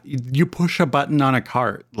 Yeah, you push a button on a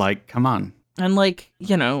cart. Like, come on. and like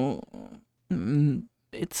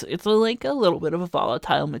it's like a little bit of a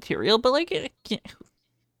volatile material, but like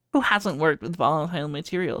who hasn't worked with volatile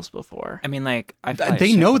materials before? I mean, like I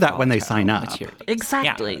They know that when they sign up.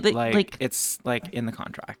 Exactly. Yeah, They- like it's like in the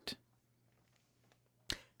contract.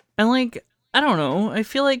 And like, I don't know. I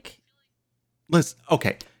feel like Listen,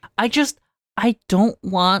 okay. I don't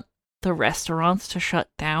want the restaurants to shut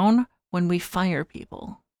down when we fire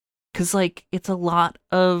people. Cause like it's a lot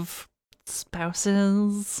of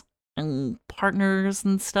spouses and partners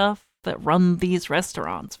and stuff that run these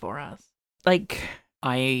restaurants for us. Like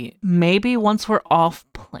maybe once we're off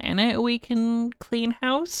planet we can clean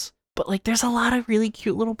house. But like there's a lot of really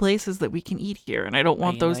cute little places that we can eat here, and I don't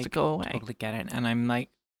want those to go away. Totally get it. And I'm like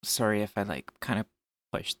sorry if I like kind of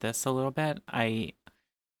push this a little bit. I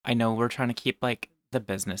know we're trying to keep like the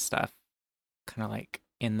business stuff kind of like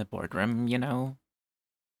in the boardroom,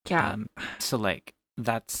 Yeah. So like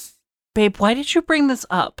that's Babe, why did you bring this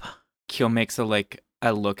up? Keel makes a look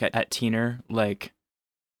at Teener like,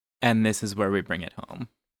 and this is where we bring it home.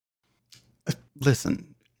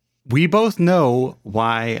 Listen, we both know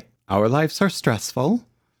why our lives are stressful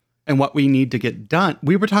and what we need to get done.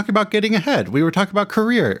 We were talking about getting ahead. We were talking about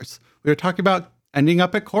careers. We were talking about ending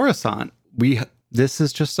up at Coruscant. This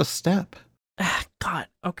is just a step. God,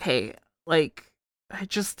 okay. Like, I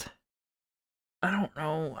don't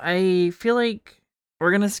know. I feel like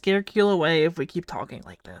we're gonna scare Keel away if we keep talking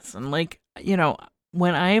like this. And like,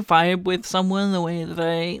 when I vibe with someone the way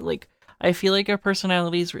that I feel like our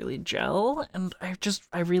personalities really gel, and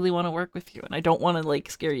I really want to work with you, and I don't want to like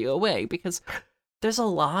scare you away because there's a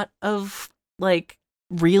lot of like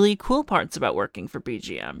really cool parts about working for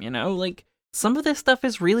BGM, like some of this stuff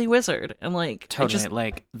is really wizard, and like Totally,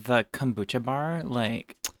 like the kombucha bar,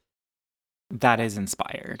 like that is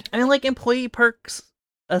inspired. I mean, like employee perks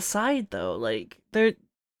aside though, like they're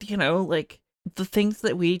like the things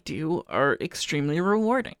that we do are extremely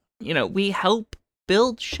rewarding. We help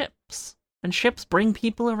build ships, and ships bring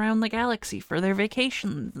people around the galaxy for their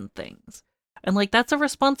vacations and things. And like that's a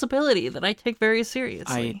responsibility that I take very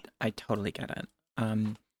seriously. I totally get it.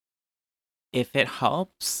 If it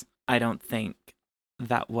helps, I don't think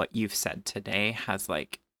that what you've said today has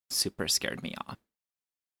like super scared me off.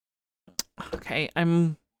 Okay,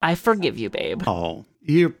 I forgive you, babe. Oh,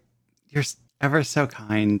 you're ever so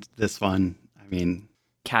kind. This one. I mean,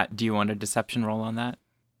 Kat, do you want a deception roll on that?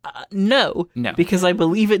 No. No. Because I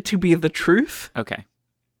believe it to be the truth Okay.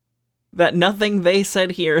 that nothing they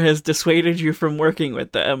said here has dissuaded you from working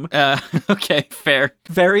with them. Okay, fair.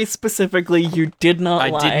 Very specifically, you did not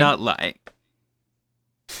lie. I did not lie.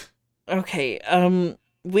 Okay,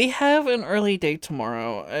 we have an early date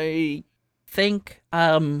tomorrow. I think,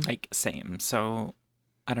 Like, same. So,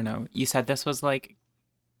 I don't know. You said this was like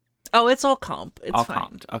oh, it's all comp. It's all fine.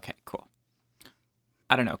 comped. Okay, cool.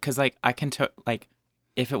 I don't know, because like I can like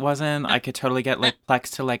if it wasn't, I could totally get like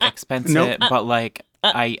Plex to like expense Nope. it, but like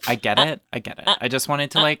I get it. I get it. I just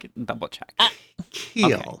wanted to like double check.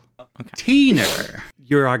 Keel, Okay. Teener,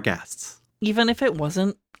 you're our guests. Even if it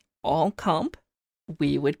wasn't all comp,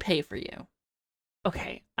 we would pay for you.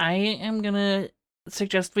 Okay, I am gonna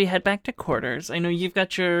suggest we head back to quarters. I know you've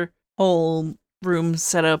got your whole room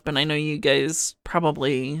set up, and I know you guys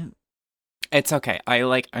probably... It's okay. I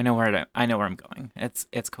know where I'm going.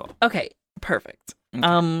 It's cool. Okay, perfect.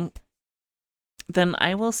 Okay. Then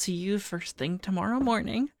I will see you first thing tomorrow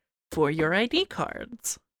morning for your ID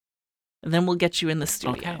cards. And then we'll get you in the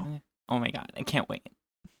studio. Okay. Oh my god, I can't wait.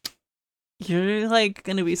 You're like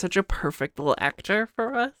gonna be such a perfect little actor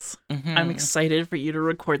for us. Mhm. I'm excited for you to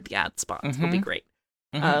record the ad spots. It'll be Mhm. great.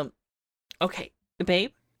 Mhm. Okay,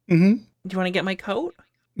 babe, Mm-hmm. do you want to get my coat?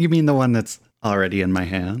 You mean the one that's already in my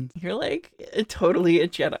hand? You're like totally a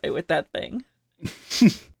Jedi with that thing.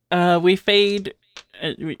 We fade.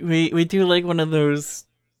 We do like one of those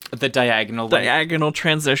The diagonal way. diagonal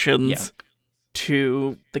transitions Yeah.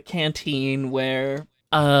 to the canteen where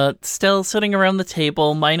still sitting around the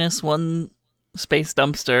table minus one space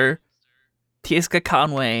dumpster, Tieska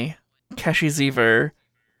Conway, Keshi Zever,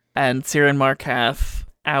 and Siren Markath,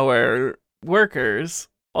 our workers,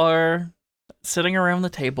 are sitting around the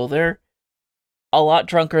table. They're a lot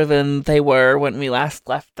drunker than they were when we last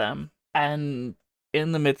left them, and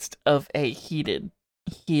in the midst of a heated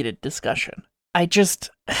discussion. I just,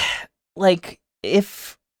 like,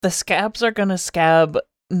 if the scabs are gonna scab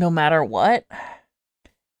no matter what,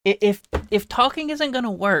 if talking isn't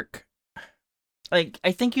gonna work, like,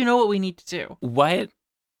 I think you know what we need to do. What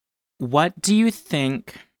do you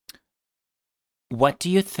think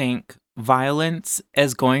violence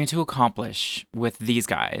is going to accomplish with these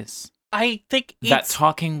guys I think that it's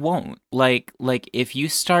talking won't? Like if you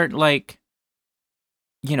start like,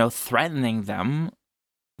 you know, threatening them,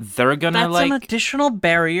 they're gonna that's like an additional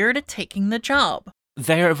barrier to taking the job.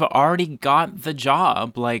 they've already got the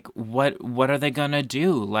job. Like what are they gonna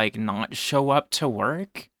do? Like not show up to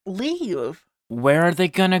work? Leave. Where are they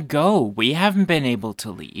gonna go? We haven't been able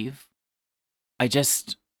to leave. I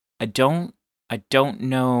don't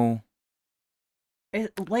know.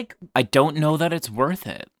 Like, I don't know that it's worth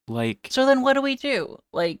it. Like, so then what do we do?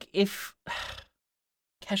 Like, if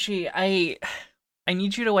Keshi, I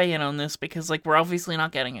need you to weigh in on this because, like, we're obviously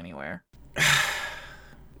not getting anywhere.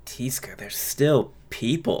 Tieska, there's still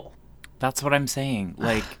people. that's what I'm saying.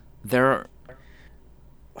 Like, they're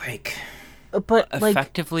Like, But like,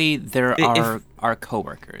 effectively there are our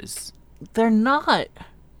coworkers. they're not.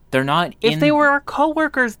 They're not. If they were our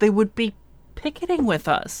coworkers, they would be picketing with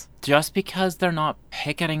us. Just because they're not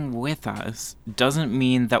picketing with us doesn't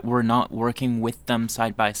mean that we're not working with them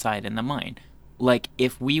side by side in the mine. Like,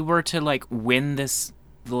 if we were to, like, win this,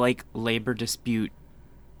 like, labor dispute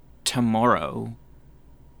tomorrow,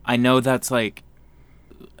 I know that's, like,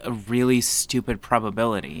 a really stupid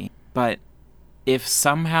probability, but if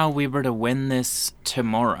somehow we were to win this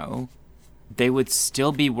tomorrow, they would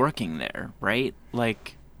still be working there, right?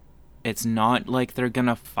 Like, it's not like they're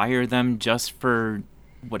gonna fire them just for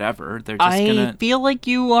whatever. They're just I gonna... feel like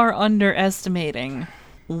you are underestimating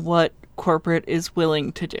what corporate is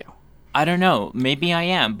willing to do. I don't know. Maybe I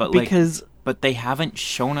am, but Because, but they haven't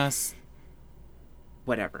shown us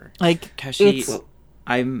whatever. like, Keshi, it's,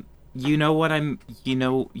 you know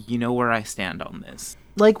where I stand on this.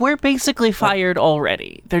 like, we're basically fired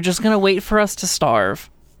already. They're just gonna wait for us to starve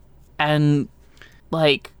and,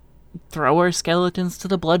 like, throw our skeletons to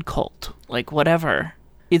the blood cult. Like, whatever.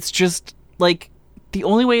 It's just, like, the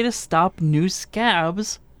only way to stop new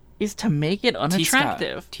scabs is to make it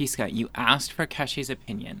unattractive. Tieska, you asked for Keshi's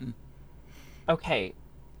opinion. Okay,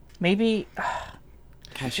 maybe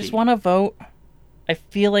Keshi, I just want to vote. I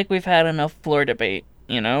feel like we've had enough floor debate,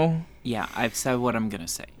 you know? yeah, I've said what I'm gonna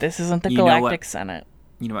say. This isn't the You know what? Galactic Senate.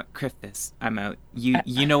 You know what? Criff this. I'm out.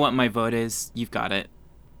 You know what my vote is. You've got it.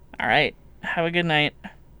 All right. Have a good night.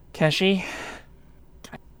 Keshi?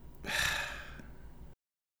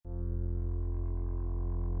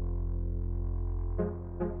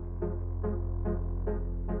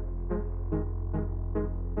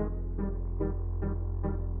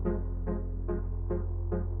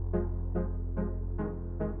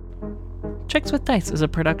 Chicks with Dice is a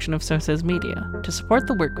production of So Says Media. To support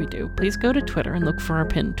the work we do, please go to Twitter and look for our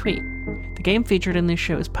pinned tweet. The game featured in this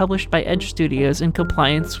show is published by Edge Studios in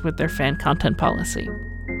compliance with their fan content policy.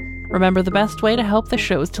 Remember, the best way to help the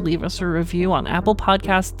show is to leave us a review on Apple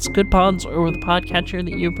Podcasts, Good Pods, or the podcatcher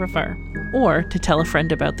that you prefer, or to tell a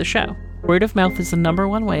friend about the show. Word of mouth is the number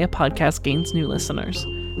one way a podcast gains new listeners.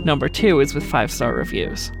 Number 2 is with 5-star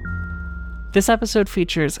reviews. This episode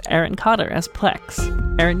features Aaron Cotter as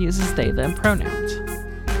Plex. Aaron uses they, them pronouns.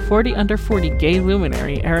 40 Under 40 gay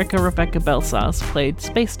luminary Erica Rebecca Belsauce played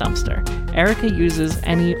Space Dumpster. Erica uses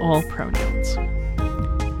any, all pronouns.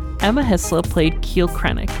 Emma Hislop played Keel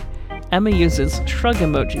Krennic. Emma uses shrug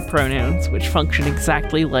emoji pronouns, which function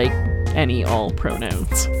exactly like any, all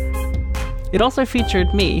pronouns. It also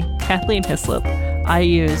featured me, Kathleen Hislop. I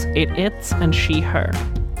use it, its, and she, her.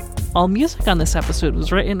 All music on this episode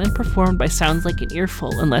was written and performed by Sounds Like an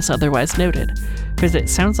Earful, unless otherwise noted. Visit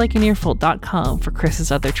soundslikeanearful.com for Chris's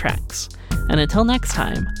other tracks. And until next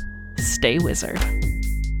time, stay wizard.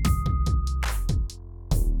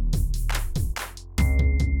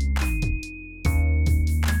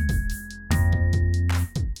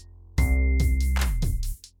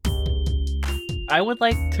 I would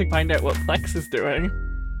like to find out what Plex is doing.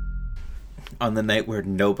 On the night where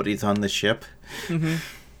nobody's on the ship.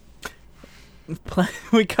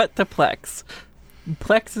 We cut to Plex.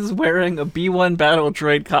 Plex is wearing a B1 Battle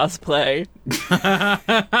Droid cosplay.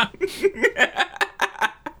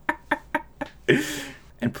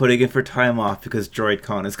 And putting in for time off because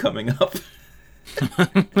DroidCon is coming up.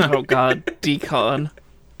 Oh god, decon.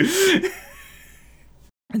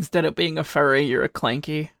 Instead of being a furry, you're a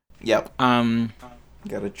clanky. Yep. Got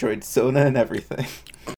a droid Sona and everything.